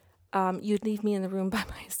biofeedback, you'd leave me in the room by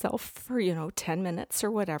myself for, 10 minutes or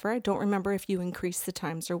whatever. I don't remember if you increased the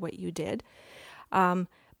times or what you did. But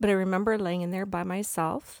I remember laying in there by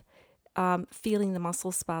myself, feeling the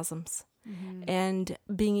muscle spasms. Mm-hmm. And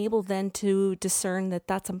being able then to discern that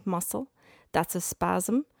that's a muscle, that's a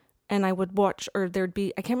spasm. And I would watch, or there'd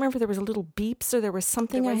be, I can't remember if there was a little beeps or there was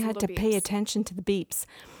something I had to pay attention to the beeps.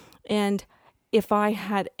 And if I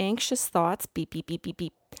had anxious thoughts, beep, beep, beep, beep,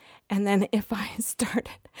 beep. And then if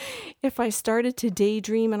I started to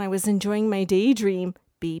daydream and I was enjoying my daydream,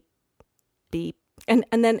 beep, beep. And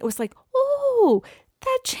then it was like, oh,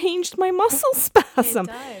 that changed my muscle spasm.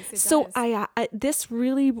 It so does. I this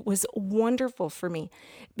really was wonderful for me,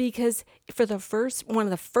 because for one of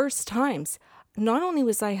the first times, not only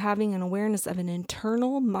was I having an awareness of an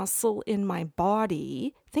internal muscle in my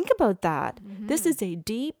body. Think about that. Mm-hmm. This is a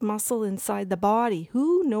deep muscle inside the body.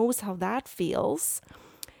 Who knows how that feels?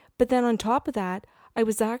 But then on top of that, I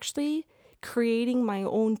was actually creating my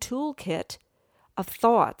own toolkit of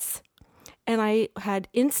thoughts. And I had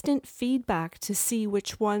instant feedback to see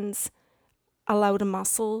which ones allowed a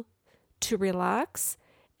muscle to relax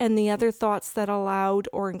and the other thoughts that allowed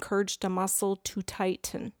or encouraged a muscle to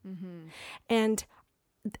tighten. Mm-hmm. And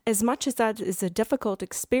as much as that is a difficult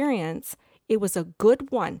experience, it was a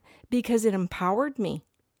good one because it empowered me.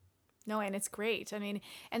 No, and it's great. I mean,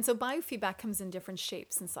 and so biofeedback comes in different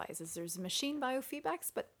shapes and sizes. There's machine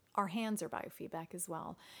biofeedbacks, but our hands are biofeedback as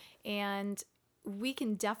well. And we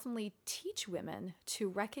can definitely teach women to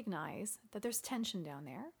recognize that there's tension down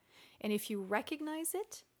there. And if you recognize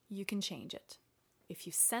it, you can change it. If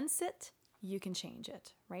you sense it, you can change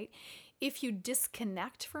it, right? If you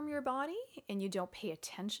disconnect from your body and you don't pay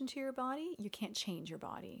attention to your body, you can't change your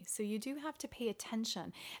body. So you do have to pay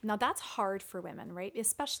attention. Now that's hard for women, right?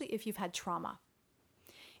 Especially if you've had trauma.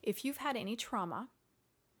 If you've had any trauma,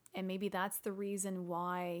 and maybe that's the reason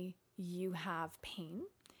why you have pain,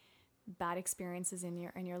 bad experiences in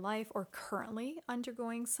your life, or currently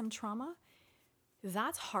undergoing some trauma,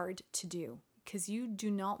 that's hard to do because you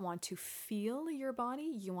do not want to feel your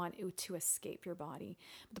body. You want to escape your body.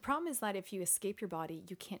 But the problem is that if you escape your body,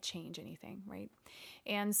 you can't change anything, right?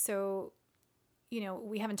 And so,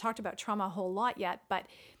 we haven't talked about trauma a whole lot yet, but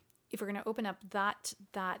if we're going to open up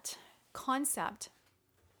that concept,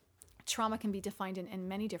 trauma can be defined in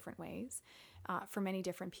many different ways. For many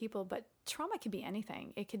different people, but trauma could be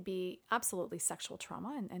anything. It could be absolutely sexual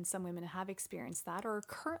trauma, and some women have experienced that or are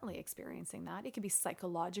currently experiencing that. It could be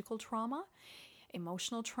psychological trauma,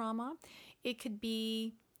 emotional trauma. It could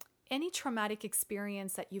be any traumatic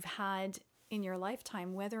experience that you've had in your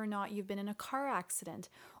lifetime, whether or not you've been in a car accident,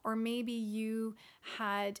 or maybe you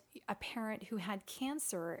had a parent who had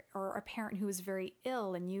cancer or a parent who was very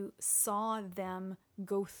ill and you saw them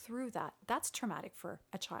go through that. That's traumatic for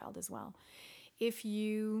a child as well. If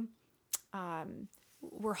you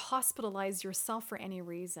were hospitalized yourself for any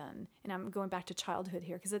reason, and I'm going back to childhood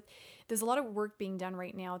here because there's a lot of work being done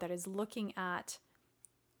right now that is looking at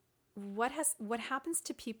what happens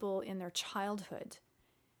to people in their childhood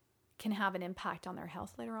can have an impact on their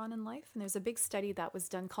health later on in life. And there's a big study that was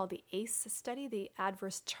done called the ACE study, the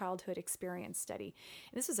Adverse Childhood Experience Study.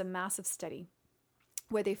 And this was a massive study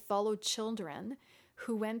where they followed children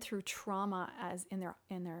who went through trauma as in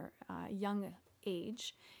their young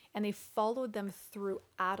age, and they followed them through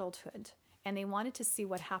adulthood, and they wanted to see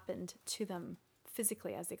what happened to them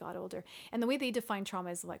physically as they got older. And the way they define trauma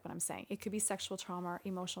is like what I'm saying. It could be sexual trauma,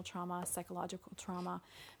 emotional trauma, psychological trauma,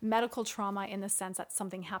 medical trauma in the sense that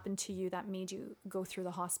something happened to you that made you go through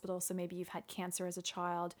the hospital. So maybe you've had cancer as a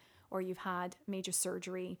child, or you've had major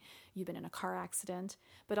surgery, you've been in a car accident,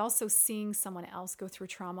 but also seeing someone else go through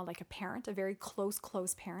trauma, like a parent, a very close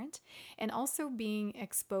parent, and also being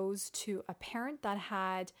exposed to a parent that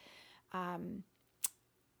had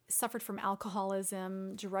suffered from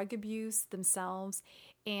alcoholism, drug abuse themselves,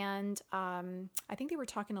 and I think they were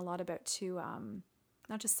talking a lot about too,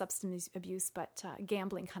 not just substance abuse, but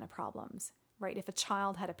gambling kind of problems, right? If a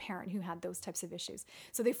child had a parent who had those types of issues.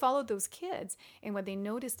 So they followed those kids, and what they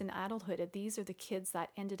noticed in adulthood, these are the kids that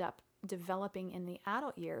ended up developing in the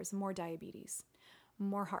adult years more diabetes,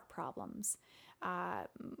 more heart problems,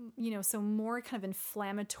 so more kind of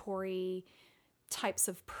inflammatory types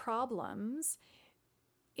of problems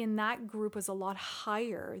in that group was a lot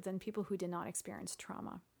higher than people who did not experience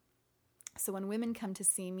trauma. So when women come to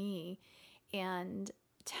see me and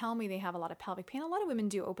tell me they have a lot of pelvic pain, a lot of women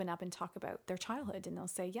do open up and talk about their childhood, and they'll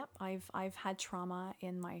say, yep, I've had trauma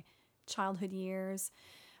in my childhood years,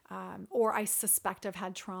 or I suspect I've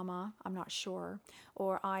had trauma, I'm not sure,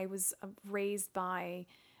 or I was raised by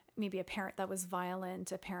maybe a parent that was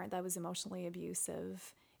violent, a parent that was emotionally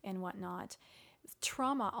abusive and whatnot.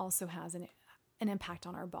 Trauma also has an impact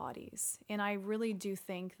on our bodies. And I really do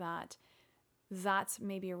think that that's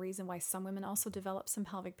maybe a reason why some women also develop some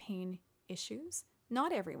pelvic pain issues.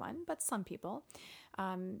 Not everyone, but some people.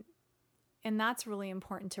 And that's really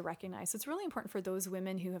important to recognize. So it's really important for those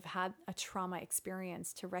women who have had a trauma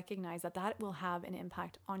experience to recognize that that will have an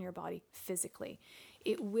impact on your body physically.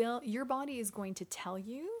 Your body is going to tell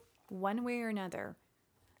you one way or another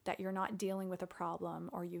that you're not dealing with a problem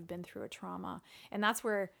or you've been through a trauma. And that's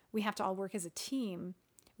where we have to all work as a team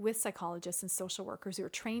with psychologists and social workers who are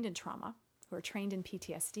trained in trauma, who are trained in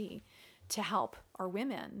PTSD, to help our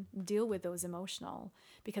women deal with those emotional,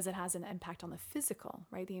 because it has an impact on the physical,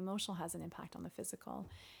 right? The emotional has an impact on the physical.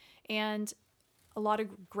 And a lot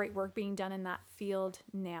of great work being done in that field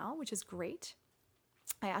now, which is great.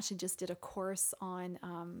 I actually just did a course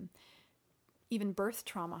on even birth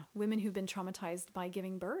trauma, women who've been traumatized by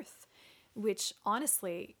giving birth, which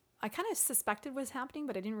honestly, I kind of suspected was happening,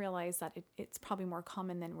 but I didn't realize that it's probably more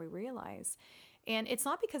common than we realize. And it's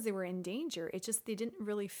not because they were in danger. It's just they didn't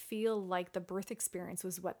really feel like the birth experience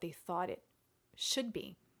was what they thought it should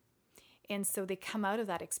be. And so they come out of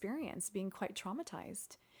that experience being quite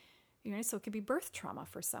traumatized. So it could be birth trauma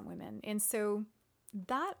for some women. And so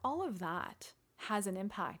all of that has an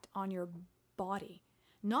impact on your body,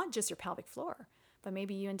 not just your pelvic floor, but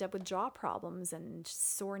maybe you end up with jaw problems and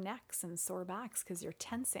sore necks and sore backs because you're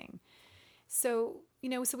tensing. So,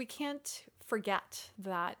 so we can't forget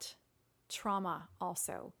that trauma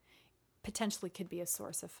also potentially could be a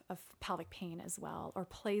source of pelvic pain as well, or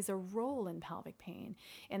plays a role in pelvic pain.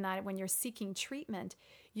 And that when you're seeking treatment,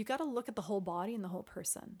 you got to look at the whole body and the whole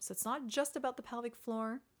person. So it's not just about the pelvic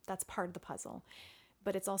floor, that's part of the puzzle,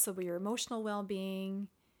 but it's also your emotional well-being,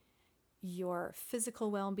 your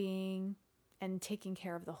physical well-being, and taking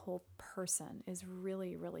care of the whole person is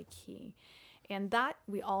really, really key. And that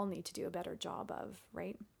we all need to do a better job of,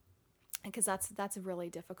 right? Because that's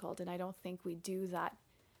really difficult. And I don't think we do that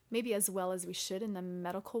maybe as well as we should in the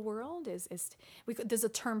medical world. There's a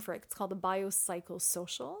term for it. It's called the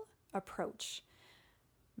biopsychosocial approach.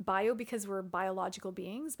 Bio because we're biological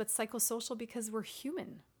beings, but psychosocial because we're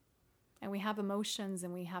human. And we have emotions,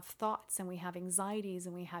 and we have thoughts, and we have anxieties,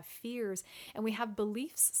 and we have fears, and we have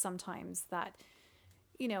beliefs sometimes that,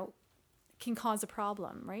 can cause a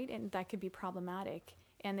problem, right? And that could be problematic.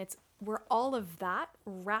 And we're all of that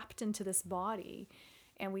wrapped into this body.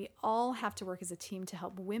 And we all have to work as a team to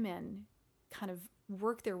help women kind of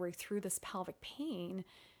work their way through this pelvic pain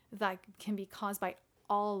that can be caused by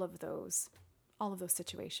all of those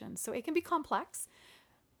situations. So it can be complex,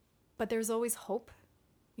 but there's always hope.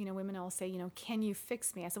 Women will say, can you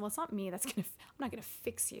fix me? I said, well, it's not me I'm not going to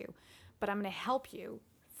fix you, but I'm going to help you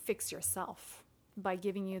fix yourself by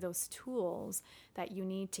giving you those tools that you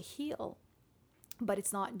need to heal. But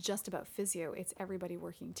it's not just about physio, it's everybody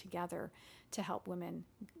working together to help women,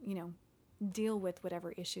 deal with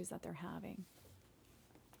whatever issues that they're having.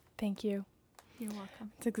 Thank you. You're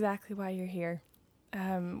welcome. That's exactly why you're here.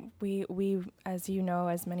 We, as you know,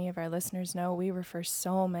 as many of our listeners know, we refer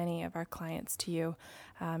so many of our clients to you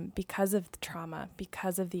because of the trauma,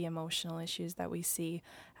 because of the emotional issues that we see,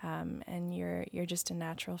 and you're just a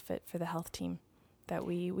natural fit for the health team that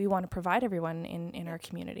we want to provide everyone in our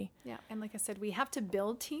community. Yeah, and like I said, we have to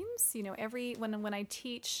build teams. When I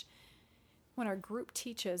teach, when our group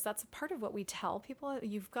teaches, that's a part of what we tell people.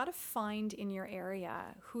 You've got to find in your area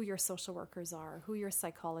who your social workers are, who your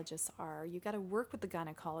psychologists are. You got to work with the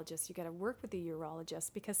gynecologist. You got to work with the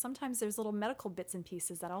urologist, because sometimes there's little medical bits and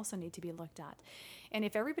pieces that also need to be looked at. And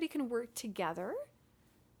if everybody can work together,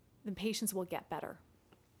 the patients will get better.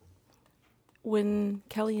 When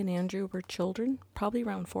Kelly and Andrew were children, probably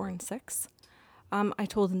around 4 and 6, I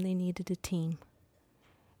told them they needed a team.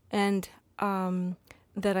 And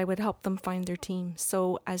that I would help them find their team.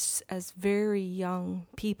 So as very young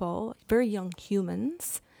people, very young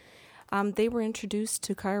humans, they were introduced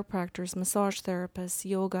to chiropractors, massage therapists,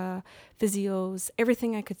 yoga, physios,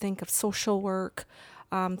 everything I could think of, social work,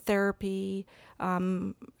 therapy,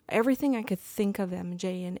 everything I could think of,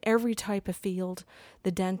 MJ, in every type of field,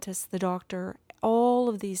 the dentist, the doctor, all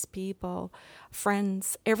of these people,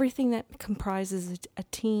 friends, everything that comprises a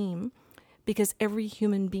team, because every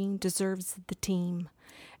human being deserves the team.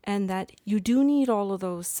 And that you do need all of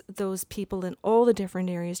those people in all the different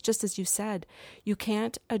areas. Just as you said, you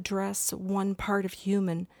can't address one part of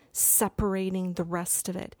human separating the rest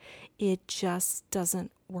of it. It just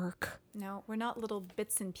doesn't work. No, we're not little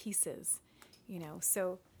bits and pieces,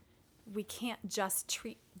 so we can't just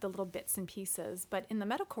treat the little bits and pieces. But in the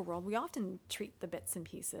medical world, we often treat the bits and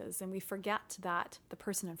pieces, and we forget that the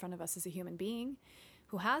person in front of us is a human being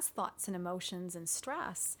who has thoughts and emotions and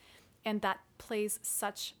stress. And that plays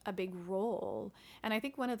such a big role. And I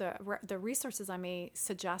think one of the resources I may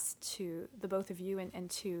suggest to the both of you and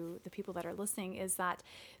to the people that are listening is that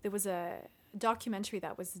there was a documentary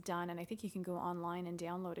that was done, and I think you can go online and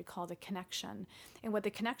download it, called The Connection. And what The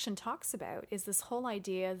Connection talks about is this whole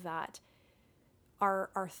idea that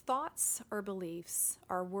our thoughts, our beliefs,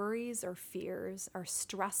 our worries, our fears, our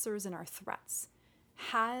stressors, and our threats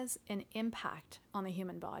has an impact on the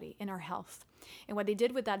human body and our health. And what they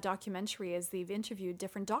did with that documentary is they've interviewed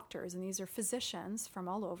different doctors, and these are physicians from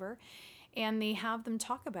all over, and they have them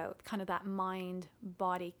talk about kind of that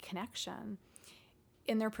mind-body connection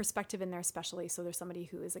in their perspective, in their specialty. So there's somebody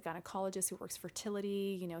who is a gynecologist who works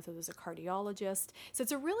fertility, so there's a cardiologist. So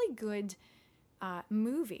it's a really good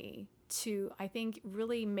movie to, I think,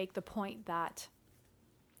 really make the point that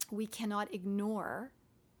we cannot ignore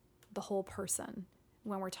the whole person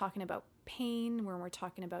when we're talking about pain, when we're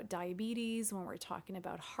talking about diabetes, when we're talking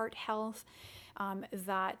about heart health,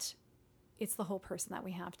 that it's the whole person that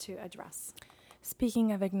we have to address.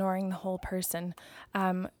 Speaking of ignoring the whole person,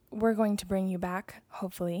 we're going to bring you back,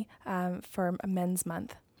 hopefully, for Men's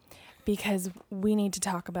Month, because we need to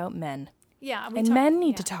talk about men. Yeah, men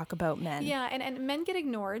need to talk about men. Yeah, and men get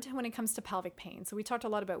ignored when it comes to pelvic pain. So we talked a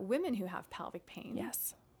lot about women who have pelvic pain.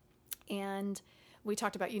 Yes. And we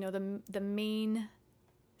talked about, the main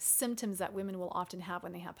symptoms that women will often have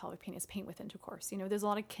when they have pelvic pain is pain with intercourse. There's a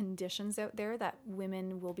lot of conditions out there that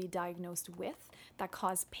women will be diagnosed with that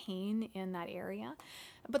cause pain in that area.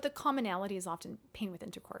 But the commonality is often pain with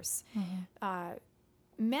intercourse. Mm-hmm.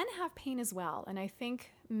 Men have pain as well. And I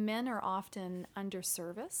think men are often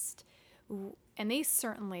underserviced, and they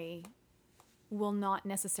certainly will not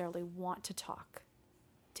necessarily want to talk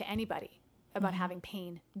to anybody about mm-hmm. having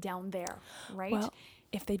pain down there, right? Well,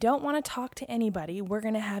 if they don't want to talk to anybody, we're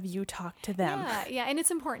going to have you talk to them. Yeah, and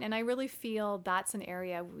it's important. And I really feel that's an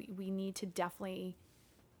area we need to definitely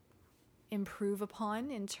improve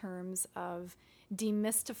upon in terms of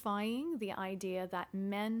demystifying the idea that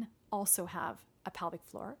men also have a pelvic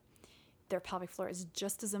floor. Their pelvic floor is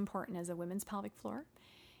just as important as a woman's pelvic floor.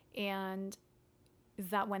 And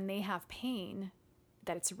that when they have pain,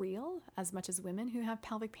 that it's real, as much as women who have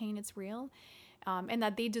pelvic pain, it's real, and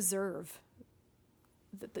that they deserve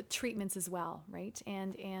the treatments as well, right?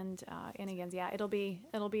 And again, yeah, it'll be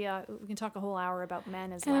we can talk a whole hour about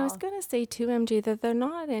men as well. And I was going to say too, MJ, that they're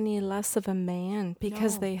not any less of a man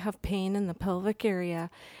because they have pain in the pelvic area,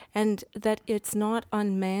 and that it's not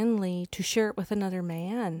unmanly to share it with another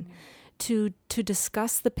man, to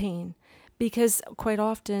discuss the pain, because quite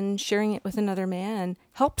often sharing it with another man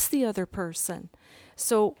helps the other person.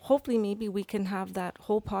 So hopefully maybe we can have that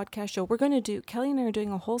whole podcast show. Kelly and I are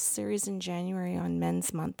doing a whole series in January on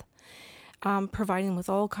Men's Month, providing with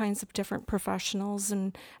all kinds of different professionals.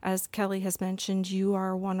 And as Kelly has mentioned, you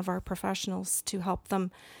are one of our professionals to help them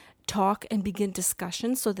talk and begin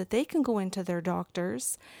discussion so that they can go into their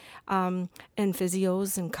doctors and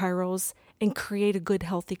physios and chiros and create a good,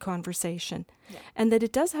 healthy conversation. Yeah. And that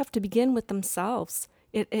it does have to begin with themselves.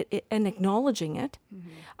 And acknowledging it,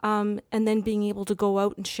 mm-hmm. And then being able to go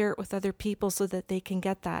out and share it with other people so that they can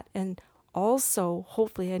get that. And also,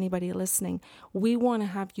 hopefully anybody listening, we want to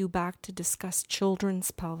have you back to discuss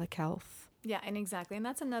children's pelvic health. Yeah, and exactly. And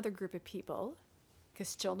that's another group of people,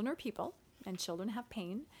 because children are people and children have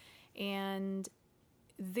pain. And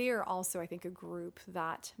they're also, I think, a group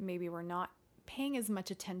that maybe we're not paying as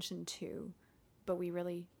much attention to, but we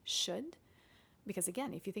really should. Because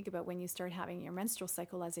again, if you think about when you start having your menstrual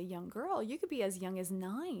cycle as a young girl, you could be as young as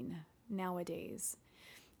 9 nowadays.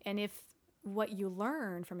 And if what you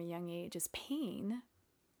learn from a young age is pain,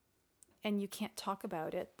 and you can't talk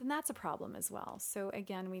about it, then that's a problem as well. So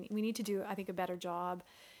again, we need to do, I think, a better job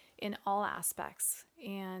in all aspects.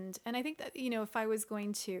 And I think that, if I was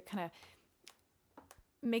going to kind of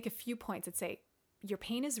make a few points, I'd say your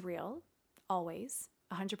pain is real, always,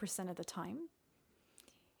 100% of the time.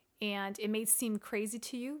 And it may seem crazy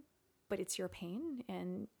to you, but it's your pain,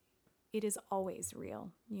 and it is always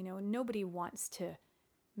real. Nobody wants to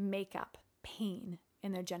make up pain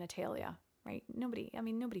in their genitalia, right? Nobody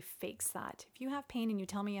fakes that. If you have pain and you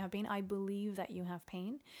tell me you have pain, I believe that you have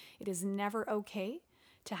pain. It is never okay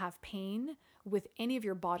to have pain with any of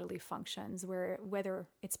your bodily functions, whether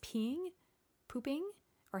it's peeing, pooping,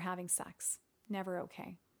 or having sex. Never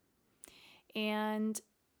okay. And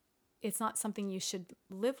it's not something you should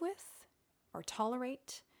live with or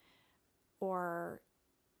tolerate or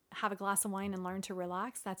have a glass of wine and learn to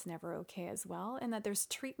relax. That's never okay as well. And that there's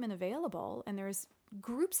treatment available, and there's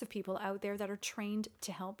groups of people out there that are trained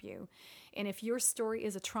to help you. And if your story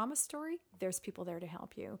is a trauma story, there's people there to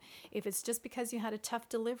help you. If it's just because you had a tough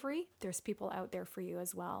delivery, there's people out there for you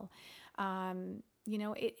as well. And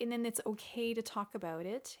then it's okay to talk about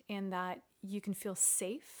it, and that you can feel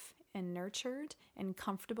safe and nurtured and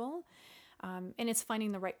comfortable. And it's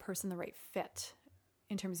finding the right person, the right fit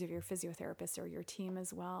in terms of your physiotherapist or your team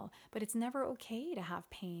as well. But it's never okay to have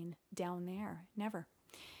pain down there, never.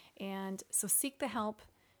 And so seek the help,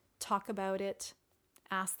 talk about it,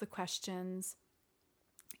 ask the questions,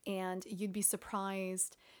 and you'd be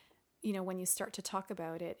surprised, when you start to talk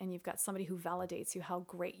about it and you've got somebody who validates you, how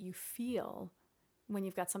great you feel when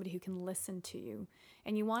you've got somebody who can listen to you.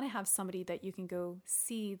 And you want to have somebody that you can go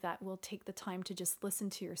see that will take the time to just listen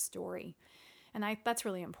to your story. And that's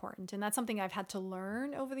really important. And that's something I've had to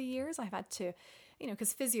learn over the years. I've had to,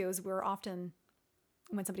 because physios,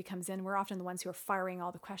 when somebody comes in, we're often the ones who are firing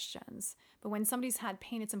all the questions. But when somebody's had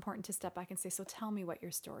pain, it's important to step back and say, so tell me what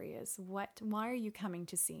your story is. Why are you coming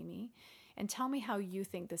to see me? And tell me how you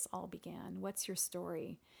think this all began. What's your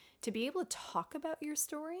story? To be able to talk about your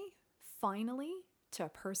story, finally, to a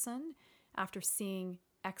person after seeing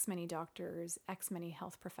X many doctors, X many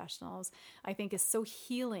health professionals, I think is so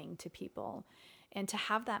healing to people. And to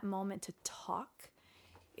have that moment to talk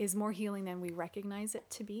is more healing than we recognize it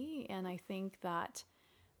to be. And I think that,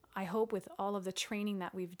 I hope with all of the training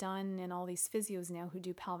that we've done and all these physios now who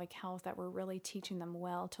do pelvic health, that we're really teaching them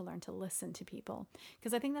well to learn to listen to people.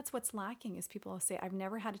 Because I think that's what's lacking, is people say, I've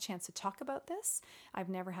never had a chance to talk about this. I've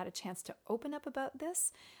never had a chance to open up about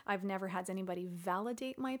this. I've never had anybody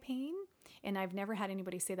validate my pain. And I've never had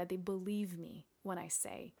anybody say that they believe me when I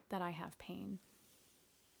say that I have pain.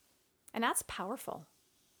 And that's powerful.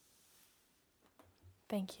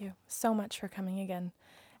 Thank you so much for coming again.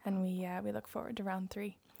 And we look forward to round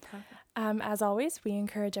 3. Perfect. As always, we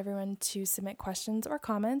encourage everyone to submit questions or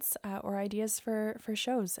comments or ideas for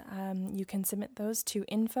shows. You can submit those to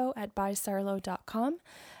info@bysarlo.com,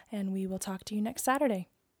 and we will talk to you next Saturday.